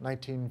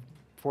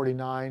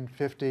 1949,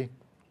 50,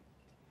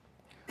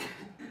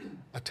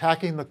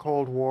 attacking the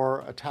Cold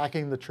War,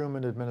 attacking the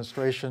Truman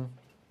administration.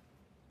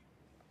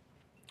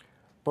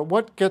 But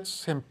what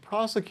gets him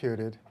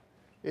prosecuted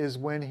is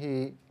when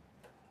he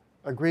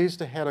agrees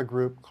to head a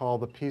group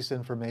called the Peace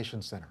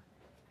Information Center.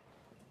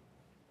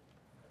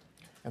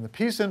 And the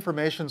Peace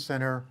Information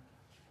Center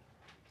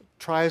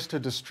tries to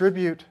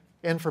distribute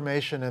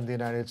information in the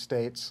United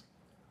States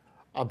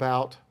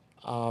about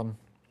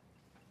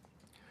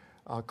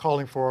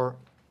calling for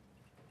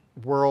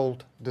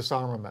world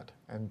disarmament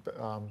and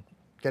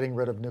getting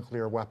rid of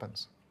nuclear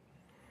weapons.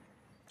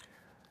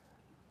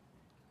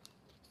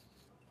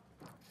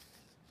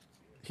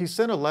 He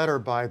sent a letter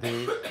by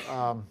the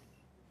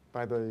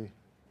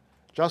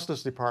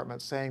Justice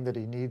Department saying that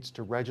he needs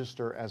to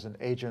register as an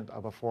agent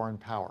of a foreign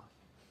power.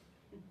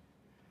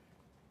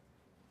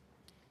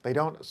 They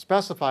don't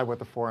specify what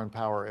the foreign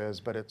power is,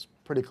 but it's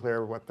pretty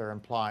clear what they're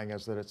implying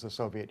is that it's the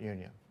Soviet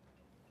Union.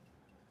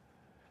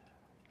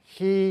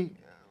 He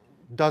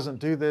doesn't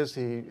do this.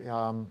 He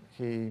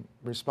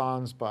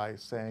responds by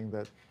saying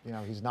that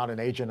he's not an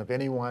agent of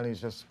anyone. He's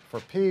just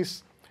for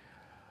peace.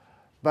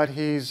 But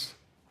he's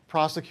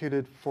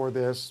prosecuted for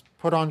this,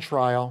 put on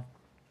trial,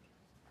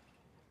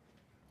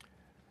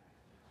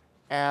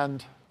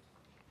 and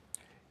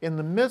in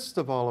the midst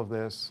of all of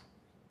this,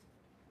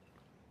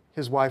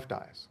 his wife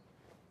dies.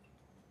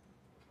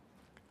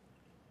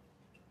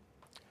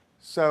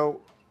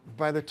 So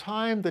by the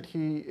time that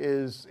he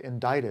is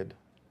indicted,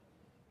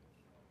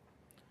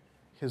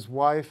 his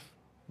wife,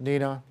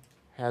 Nina,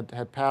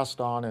 had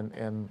passed on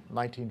in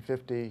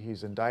 1950.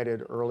 He's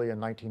indicted early in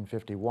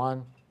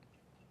 1951.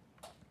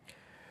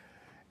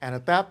 And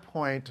at that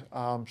point,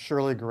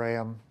 Shirley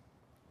Graham,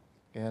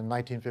 in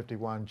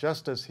 1951,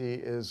 just as he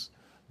is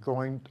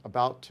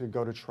about to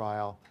go to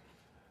trial,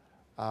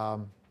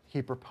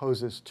 he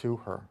proposes to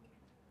her.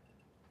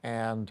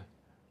 And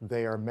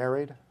they are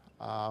married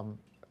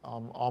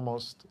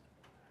almost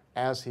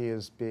as he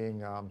is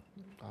being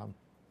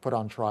put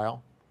on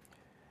trial.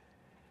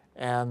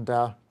 And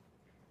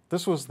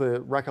this was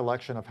the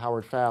recollection of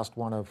Howard Fast,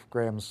 one of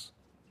Graham's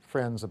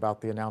friends,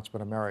 about the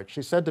announcement of marriage.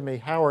 She said to me,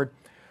 "Howard,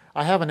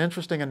 I have an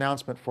interesting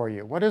announcement for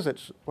you." "What is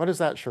it? What is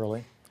that,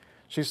 Shirley?"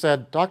 She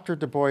said, "Dr.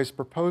 Du Bois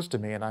proposed to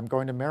me and I'm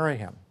going to marry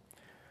him."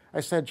 I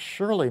said,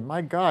 "Shirley,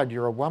 my God,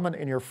 you're a woman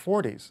in your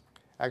 40s.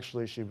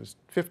 Actually, she was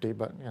 50,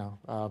 but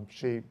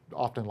she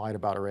often lied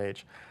about her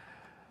age.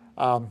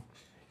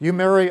 "You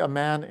marry a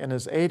man in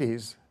his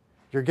 80s,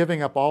 you're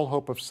giving up all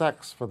hope of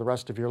sex for the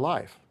rest of your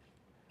life."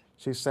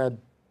 She said,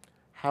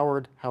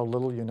 "Howard, how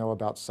little you know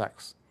about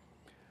sex."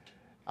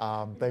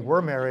 They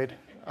were married.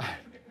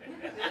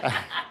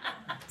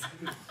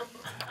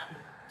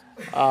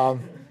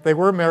 They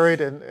were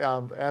married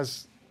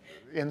as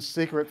in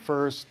secret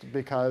first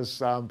because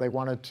they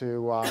wanted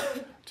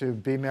to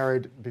be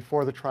married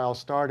before the trial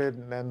started,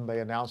 and then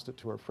they announced it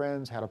to her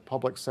friends, had a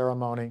public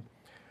ceremony.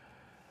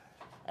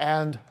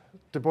 And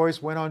Du Bois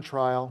went on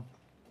trial.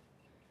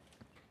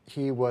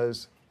 He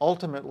was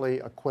ultimately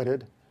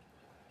acquitted.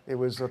 It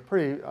was a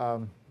pretty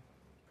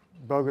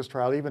bogus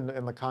trial, even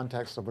in the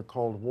context of the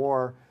Cold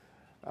War.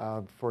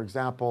 For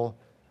example,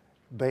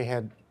 he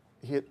had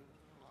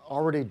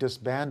already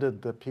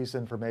disbanded the Peace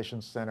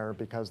Information Center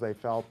because they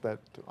felt that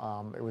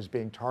it was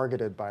being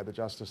targeted by the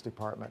Justice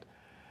Department.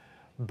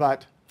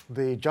 But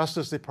the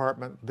Justice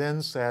Department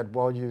then said,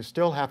 well, you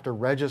still have to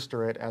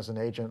register it as an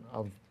agent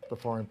of the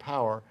foreign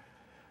power.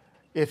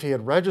 If he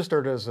had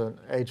registered as an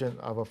agent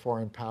of a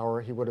foreign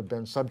power, he would have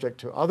been subject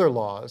to other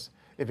laws.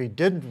 If he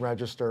didn't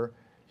register,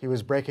 he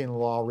was breaking the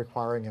law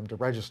requiring him to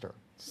register.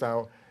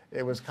 So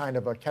it was kind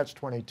of a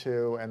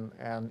catch-22,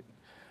 and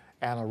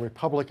a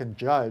Republican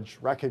judge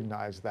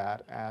recognized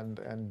that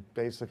and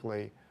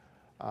basically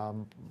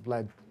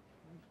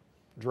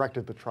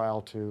directed the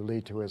trial to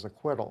lead to his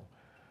acquittal.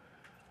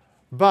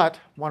 But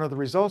one of the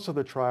results of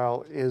the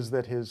trial is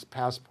that his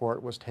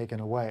passport was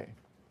taken away.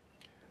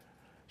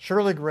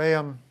 Shirley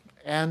Graham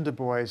and Du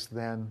Bois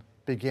then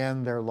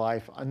began their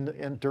life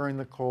during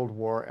the Cold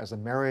War as a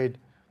married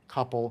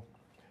couple.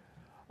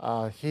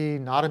 He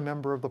not a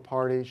member of the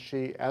party,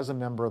 she as a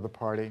member of the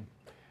party.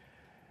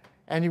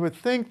 And you would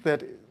think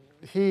that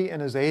he in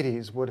his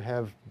 80s would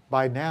have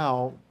by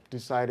now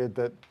decided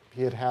that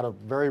he had had a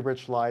very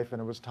rich life and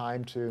it was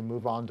time to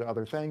move on to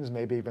other things,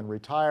 maybe even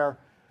retire.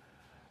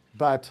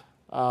 But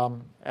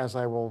as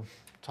I will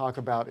talk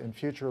about in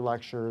future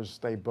lectures,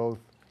 they both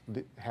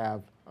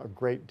have a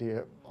great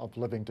deal of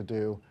living to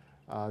do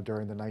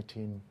during the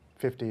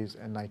 1950s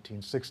and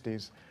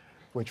 1960s,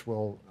 which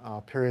will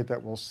period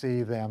that will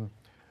see them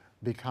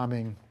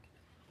becoming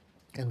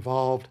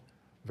involved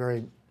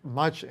very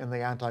much in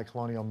the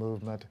anti-colonial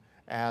movement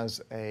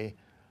as a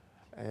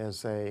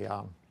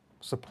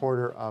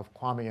supporter of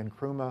Kwame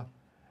Nkrumah,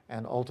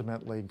 and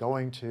ultimately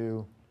going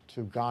to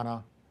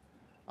Ghana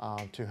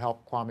to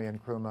help Kwame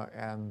Nkrumah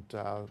and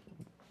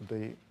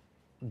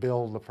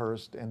build the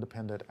first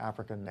independent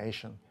African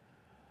nation,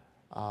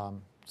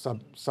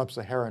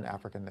 sub-Saharan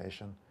African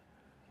nation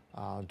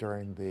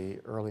during the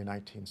early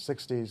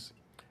 1960s.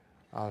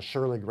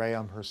 Shirley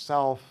Graham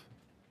herself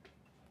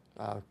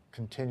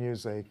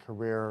continues a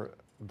career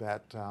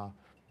that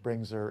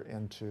brings her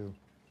into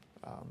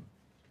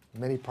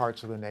many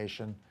parts of the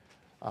nation,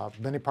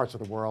 many parts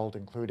of the world,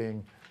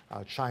 including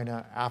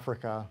China,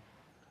 Africa,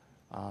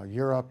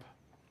 Europe.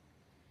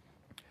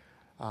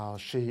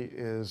 She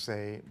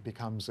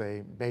becomes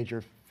a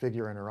major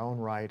figure in her own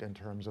right in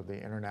terms of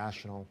the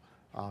international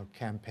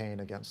campaign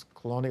against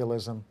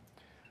colonialism.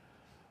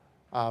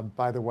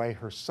 By the way,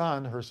 her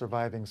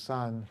surviving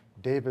son,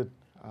 David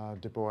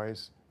Du Bois,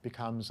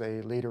 becomes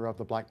a leader of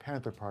the Black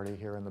Panther Party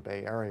here in the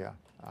Bay Area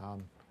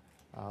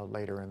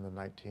later in the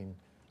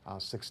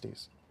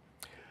 1960s.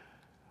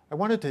 I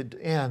wanted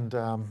to end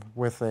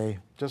with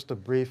just a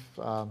brief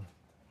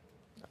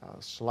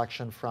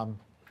selection from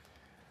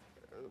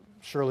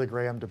Shirley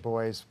Graham Du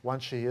Bois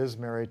once she is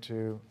married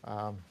to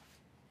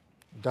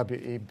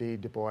W.E.B.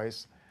 Du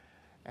Bois,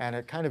 and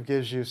it kind of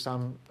gives you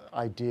some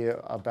idea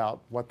about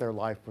what their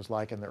life was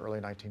like in the early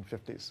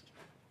 1950s.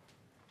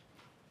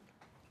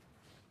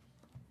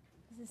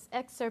 This is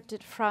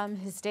excerpted from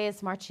His Day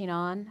is Marching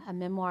On, a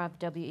memoir of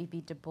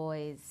W.E.B. Du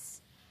Bois.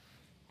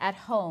 At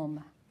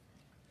home,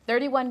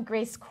 31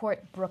 Grace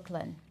Court,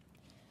 Brooklyn.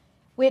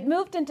 We had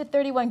moved into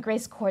 31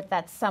 Grace Court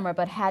that summer,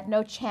 but had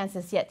no chance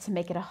as yet to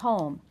make it a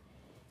home.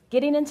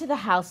 Getting into the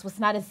house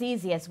was not as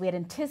easy as we had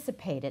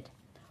anticipated.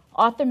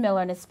 Arthur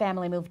Miller and his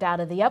family moved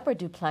out of the upper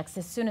duplex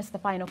as soon as the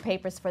final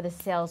papers for the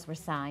sales were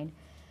signed.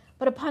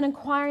 But upon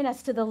inquiring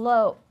as to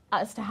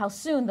how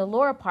soon the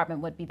lower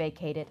apartment would be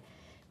vacated,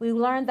 we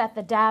learned that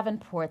the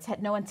Davenports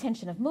had no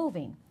intention of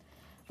moving.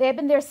 They had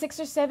been there 6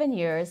 or 7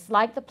 years,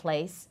 liked the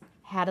place,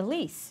 had a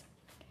lease.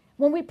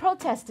 When we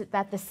protested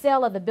that the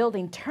sale of the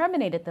building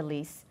terminated the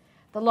lease,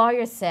 the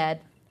lawyer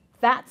said,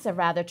 "That's a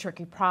rather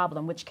tricky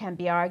problem which can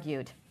be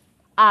argued."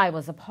 I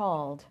was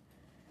appalled.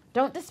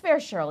 "Don't despair,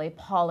 Shirley,"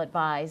 Paul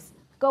advised.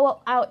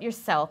 "Go out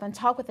yourself and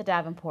talk with the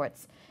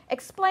Davenports.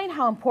 Explain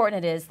how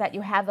important it is that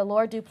you have the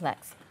lower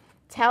duplex.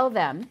 Tell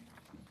them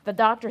the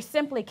doctor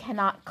simply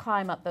cannot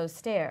climb up those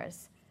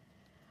stairs."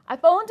 I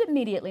phoned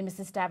immediately.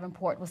 Mrs.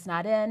 Davenport was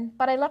not in,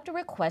 but I left a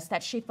request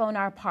that she phone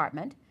our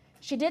apartment.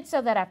 She did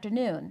so that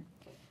afternoon.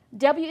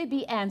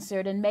 W.E.B.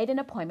 answered and made an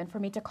appointment for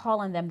me to call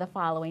on them the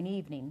following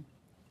evening.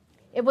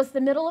 It was the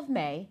middle of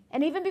May,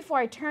 and even before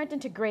I turned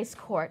into Grace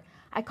Court,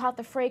 I caught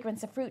the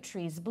fragrance of fruit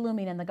trees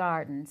blooming in the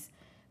gardens.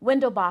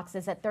 Window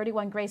boxes at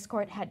 31 Grace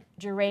Court had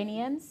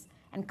geraniums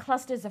and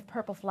clusters of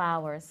purple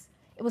flowers.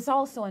 It was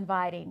all so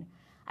inviting.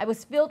 I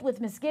was filled with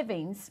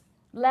misgivings,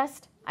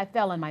 lest I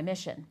fell on my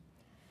mission.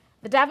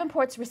 The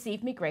Davenports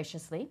received me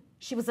graciously.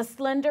 She was a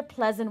slender,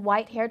 pleasant,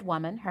 white-haired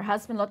woman. Her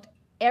husband looked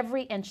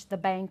every inch the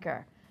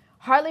banker.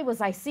 Hardly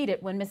was I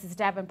seated when Mrs.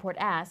 Davenport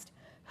asked,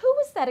 "Who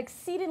was that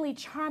exceedingly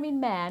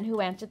charming man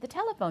who answered the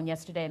telephone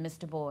yesterday, Miss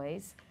Du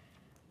Bois?"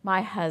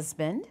 "My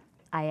husband,"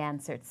 I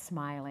answered,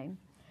 smiling.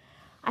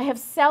 I have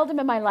seldom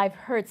in my life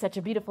heard such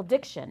a beautiful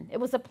diction. It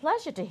was a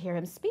pleasure to hear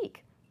him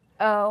speak.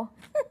 "Oh,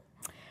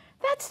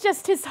 that's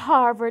just his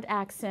Harvard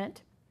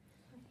accent."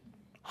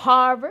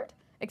 "Harvard?"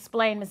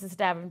 explained Mrs.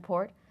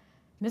 Davenport.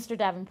 "Mr.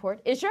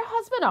 Davenport, is your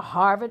husband a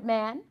Harvard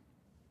man?"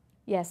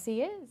 "Yes,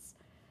 he is."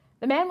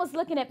 The man was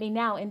looking at me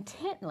now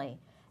intently.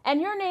 "And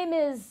your name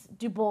is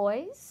Du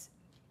Bois?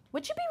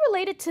 Would you be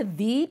related to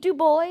the Du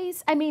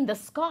Bois? I mean, the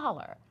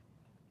scholar."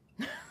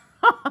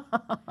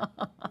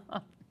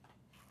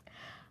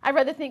 "I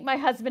rather think my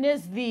husband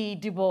is the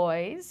Du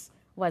Bois,"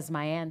 was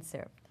my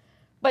answer.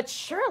 "But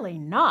surely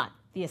not."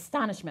 The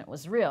astonishment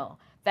was real.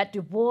 That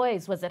Du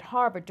Bois was at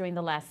Harvard during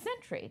the last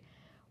century.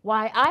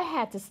 Why, I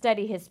had to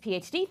study his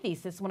PhD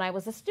thesis when I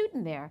was a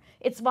student there.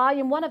 It's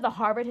volume 1 of the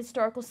Harvard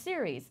Historical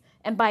Series,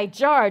 and by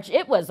George,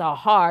 it was a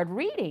hard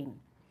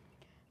reading.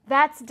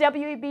 "That's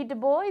W.E.B. Du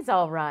Bois,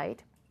 all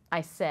right,"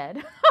 I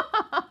said.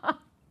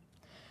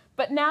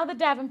 But now the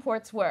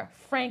Davenports were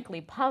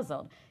frankly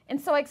puzzled, and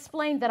so I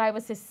explained that I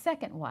was his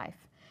second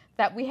wife,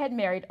 that we had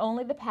married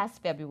only the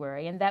past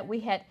February, and that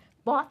we had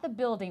bought the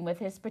building with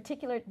this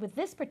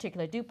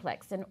particular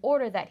duplex in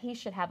order that he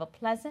should have a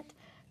pleasant,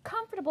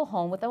 comfortable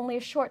home with only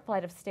a short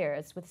flight of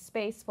stairs with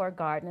space for a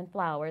garden and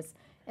flowers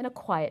in a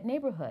quiet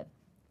neighborhood.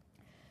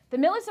 "The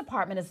Miller's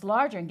apartment is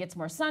larger and gets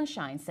more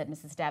sunshine," said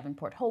Mrs.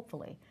 Davenport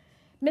hopefully.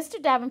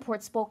 Mr.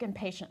 Davenport spoke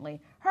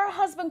impatiently. "Her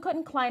husband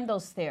couldn't climb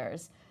those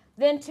stairs.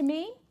 Then to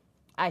me,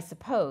 I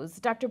suppose,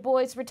 Dr.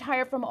 Boys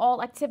retired from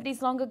all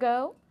activities long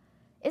ago?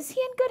 Is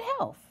he in good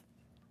health?"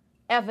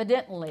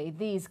 Evidently,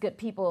 these good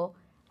people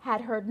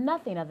had heard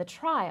nothing of the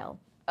trial.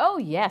 "Oh,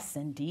 yes,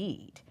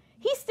 indeed.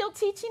 He's still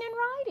teaching and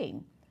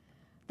writing."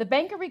 The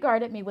banker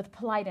regarded me with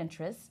polite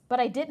interest, but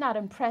I did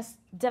not press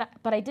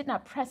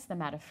the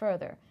matter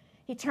further.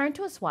 He turned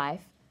to his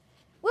wife.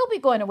 "We'll be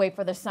going away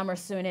for the summer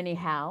soon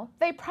anyhow.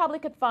 They probably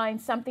could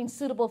find something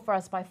suitable for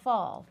us by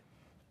fall."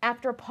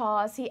 After a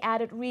pause, he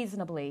added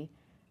reasonably,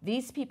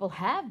 "These people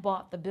have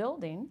bought the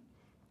building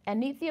and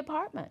need the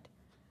apartment."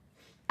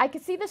 I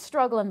could see the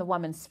struggle in the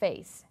woman's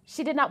face.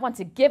 She did not want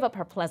to give up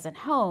her pleasant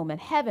home, and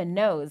heaven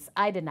knows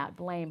I did not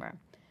blame her.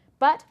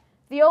 But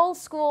the old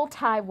school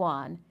tie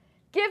won.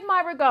 "Give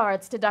my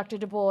regards to Dr.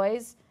 Du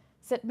Bois,"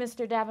 said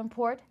Mr.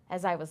 Davenport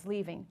as I was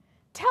leaving.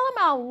 "Tell him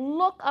I'll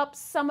look up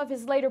some of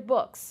his later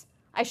books.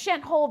 I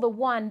shan't hold the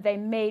one they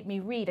made me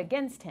read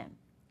against him."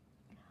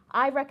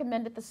 I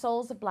recommended The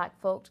Souls of Black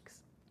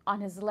Folks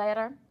on his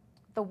letter,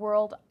 The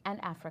World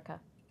and Africa.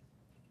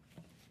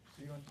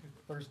 See you on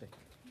Thursday.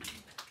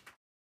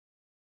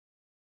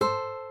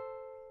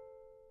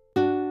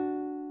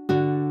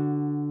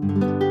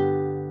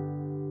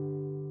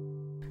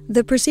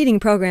 The preceding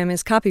program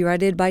is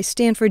copyrighted by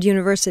Stanford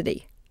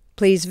University.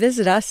 Please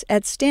visit us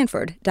at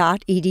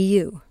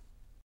stanford.edu.